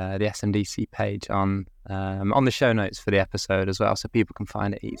the SMDC page on the show notes for the episode as well, so people can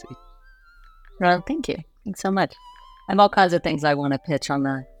find it easy. Well, thank you. Thanks so much. I have all kinds of things I want to pitch on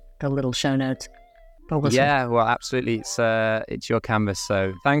the little show notes. Yeah, well, absolutely. It's your canvas.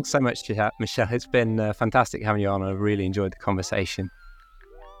 So thanks so much, Michelle. It's been fantastic having you on. I've really enjoyed the conversation.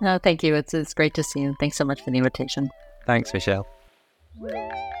 No, thank you. It's great to see you. Thanks so much for the invitation. Thanks, Michelle.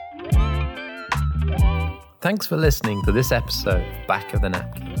 Thanks for listening to this episode of Back of the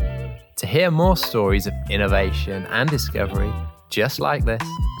Napkin. To hear more stories of innovation and discovery just like this,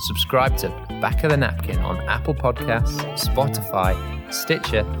 subscribe to Back of the Napkin on Apple Podcasts, Spotify,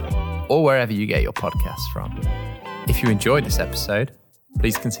 Stitcher, or wherever you get your podcasts from. If you enjoyed this episode,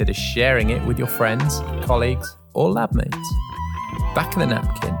 please consider sharing it with your friends, colleagues, or lab mates. Back of the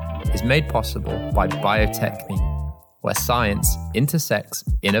Napkin is made possible by Biotechny, where science intersects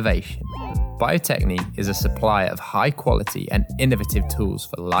innovation. Biotechny is a supplier of high-quality and innovative tools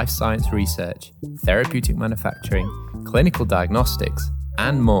for life science research, therapeutic manufacturing, clinical diagnostics,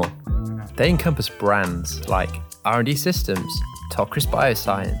 and more. They encompass brands like R&D Systems, Tokris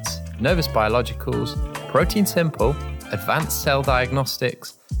Bioscience, Novus Biologicals, Protein Simple, Advanced Cell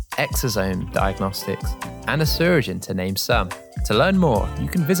Diagnostics, Exosome Diagnostics, and Asuragen, to name some. To learn more, you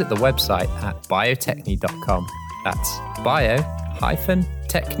can visit the website at biotechne.com. That's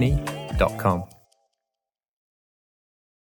bio-techne.com.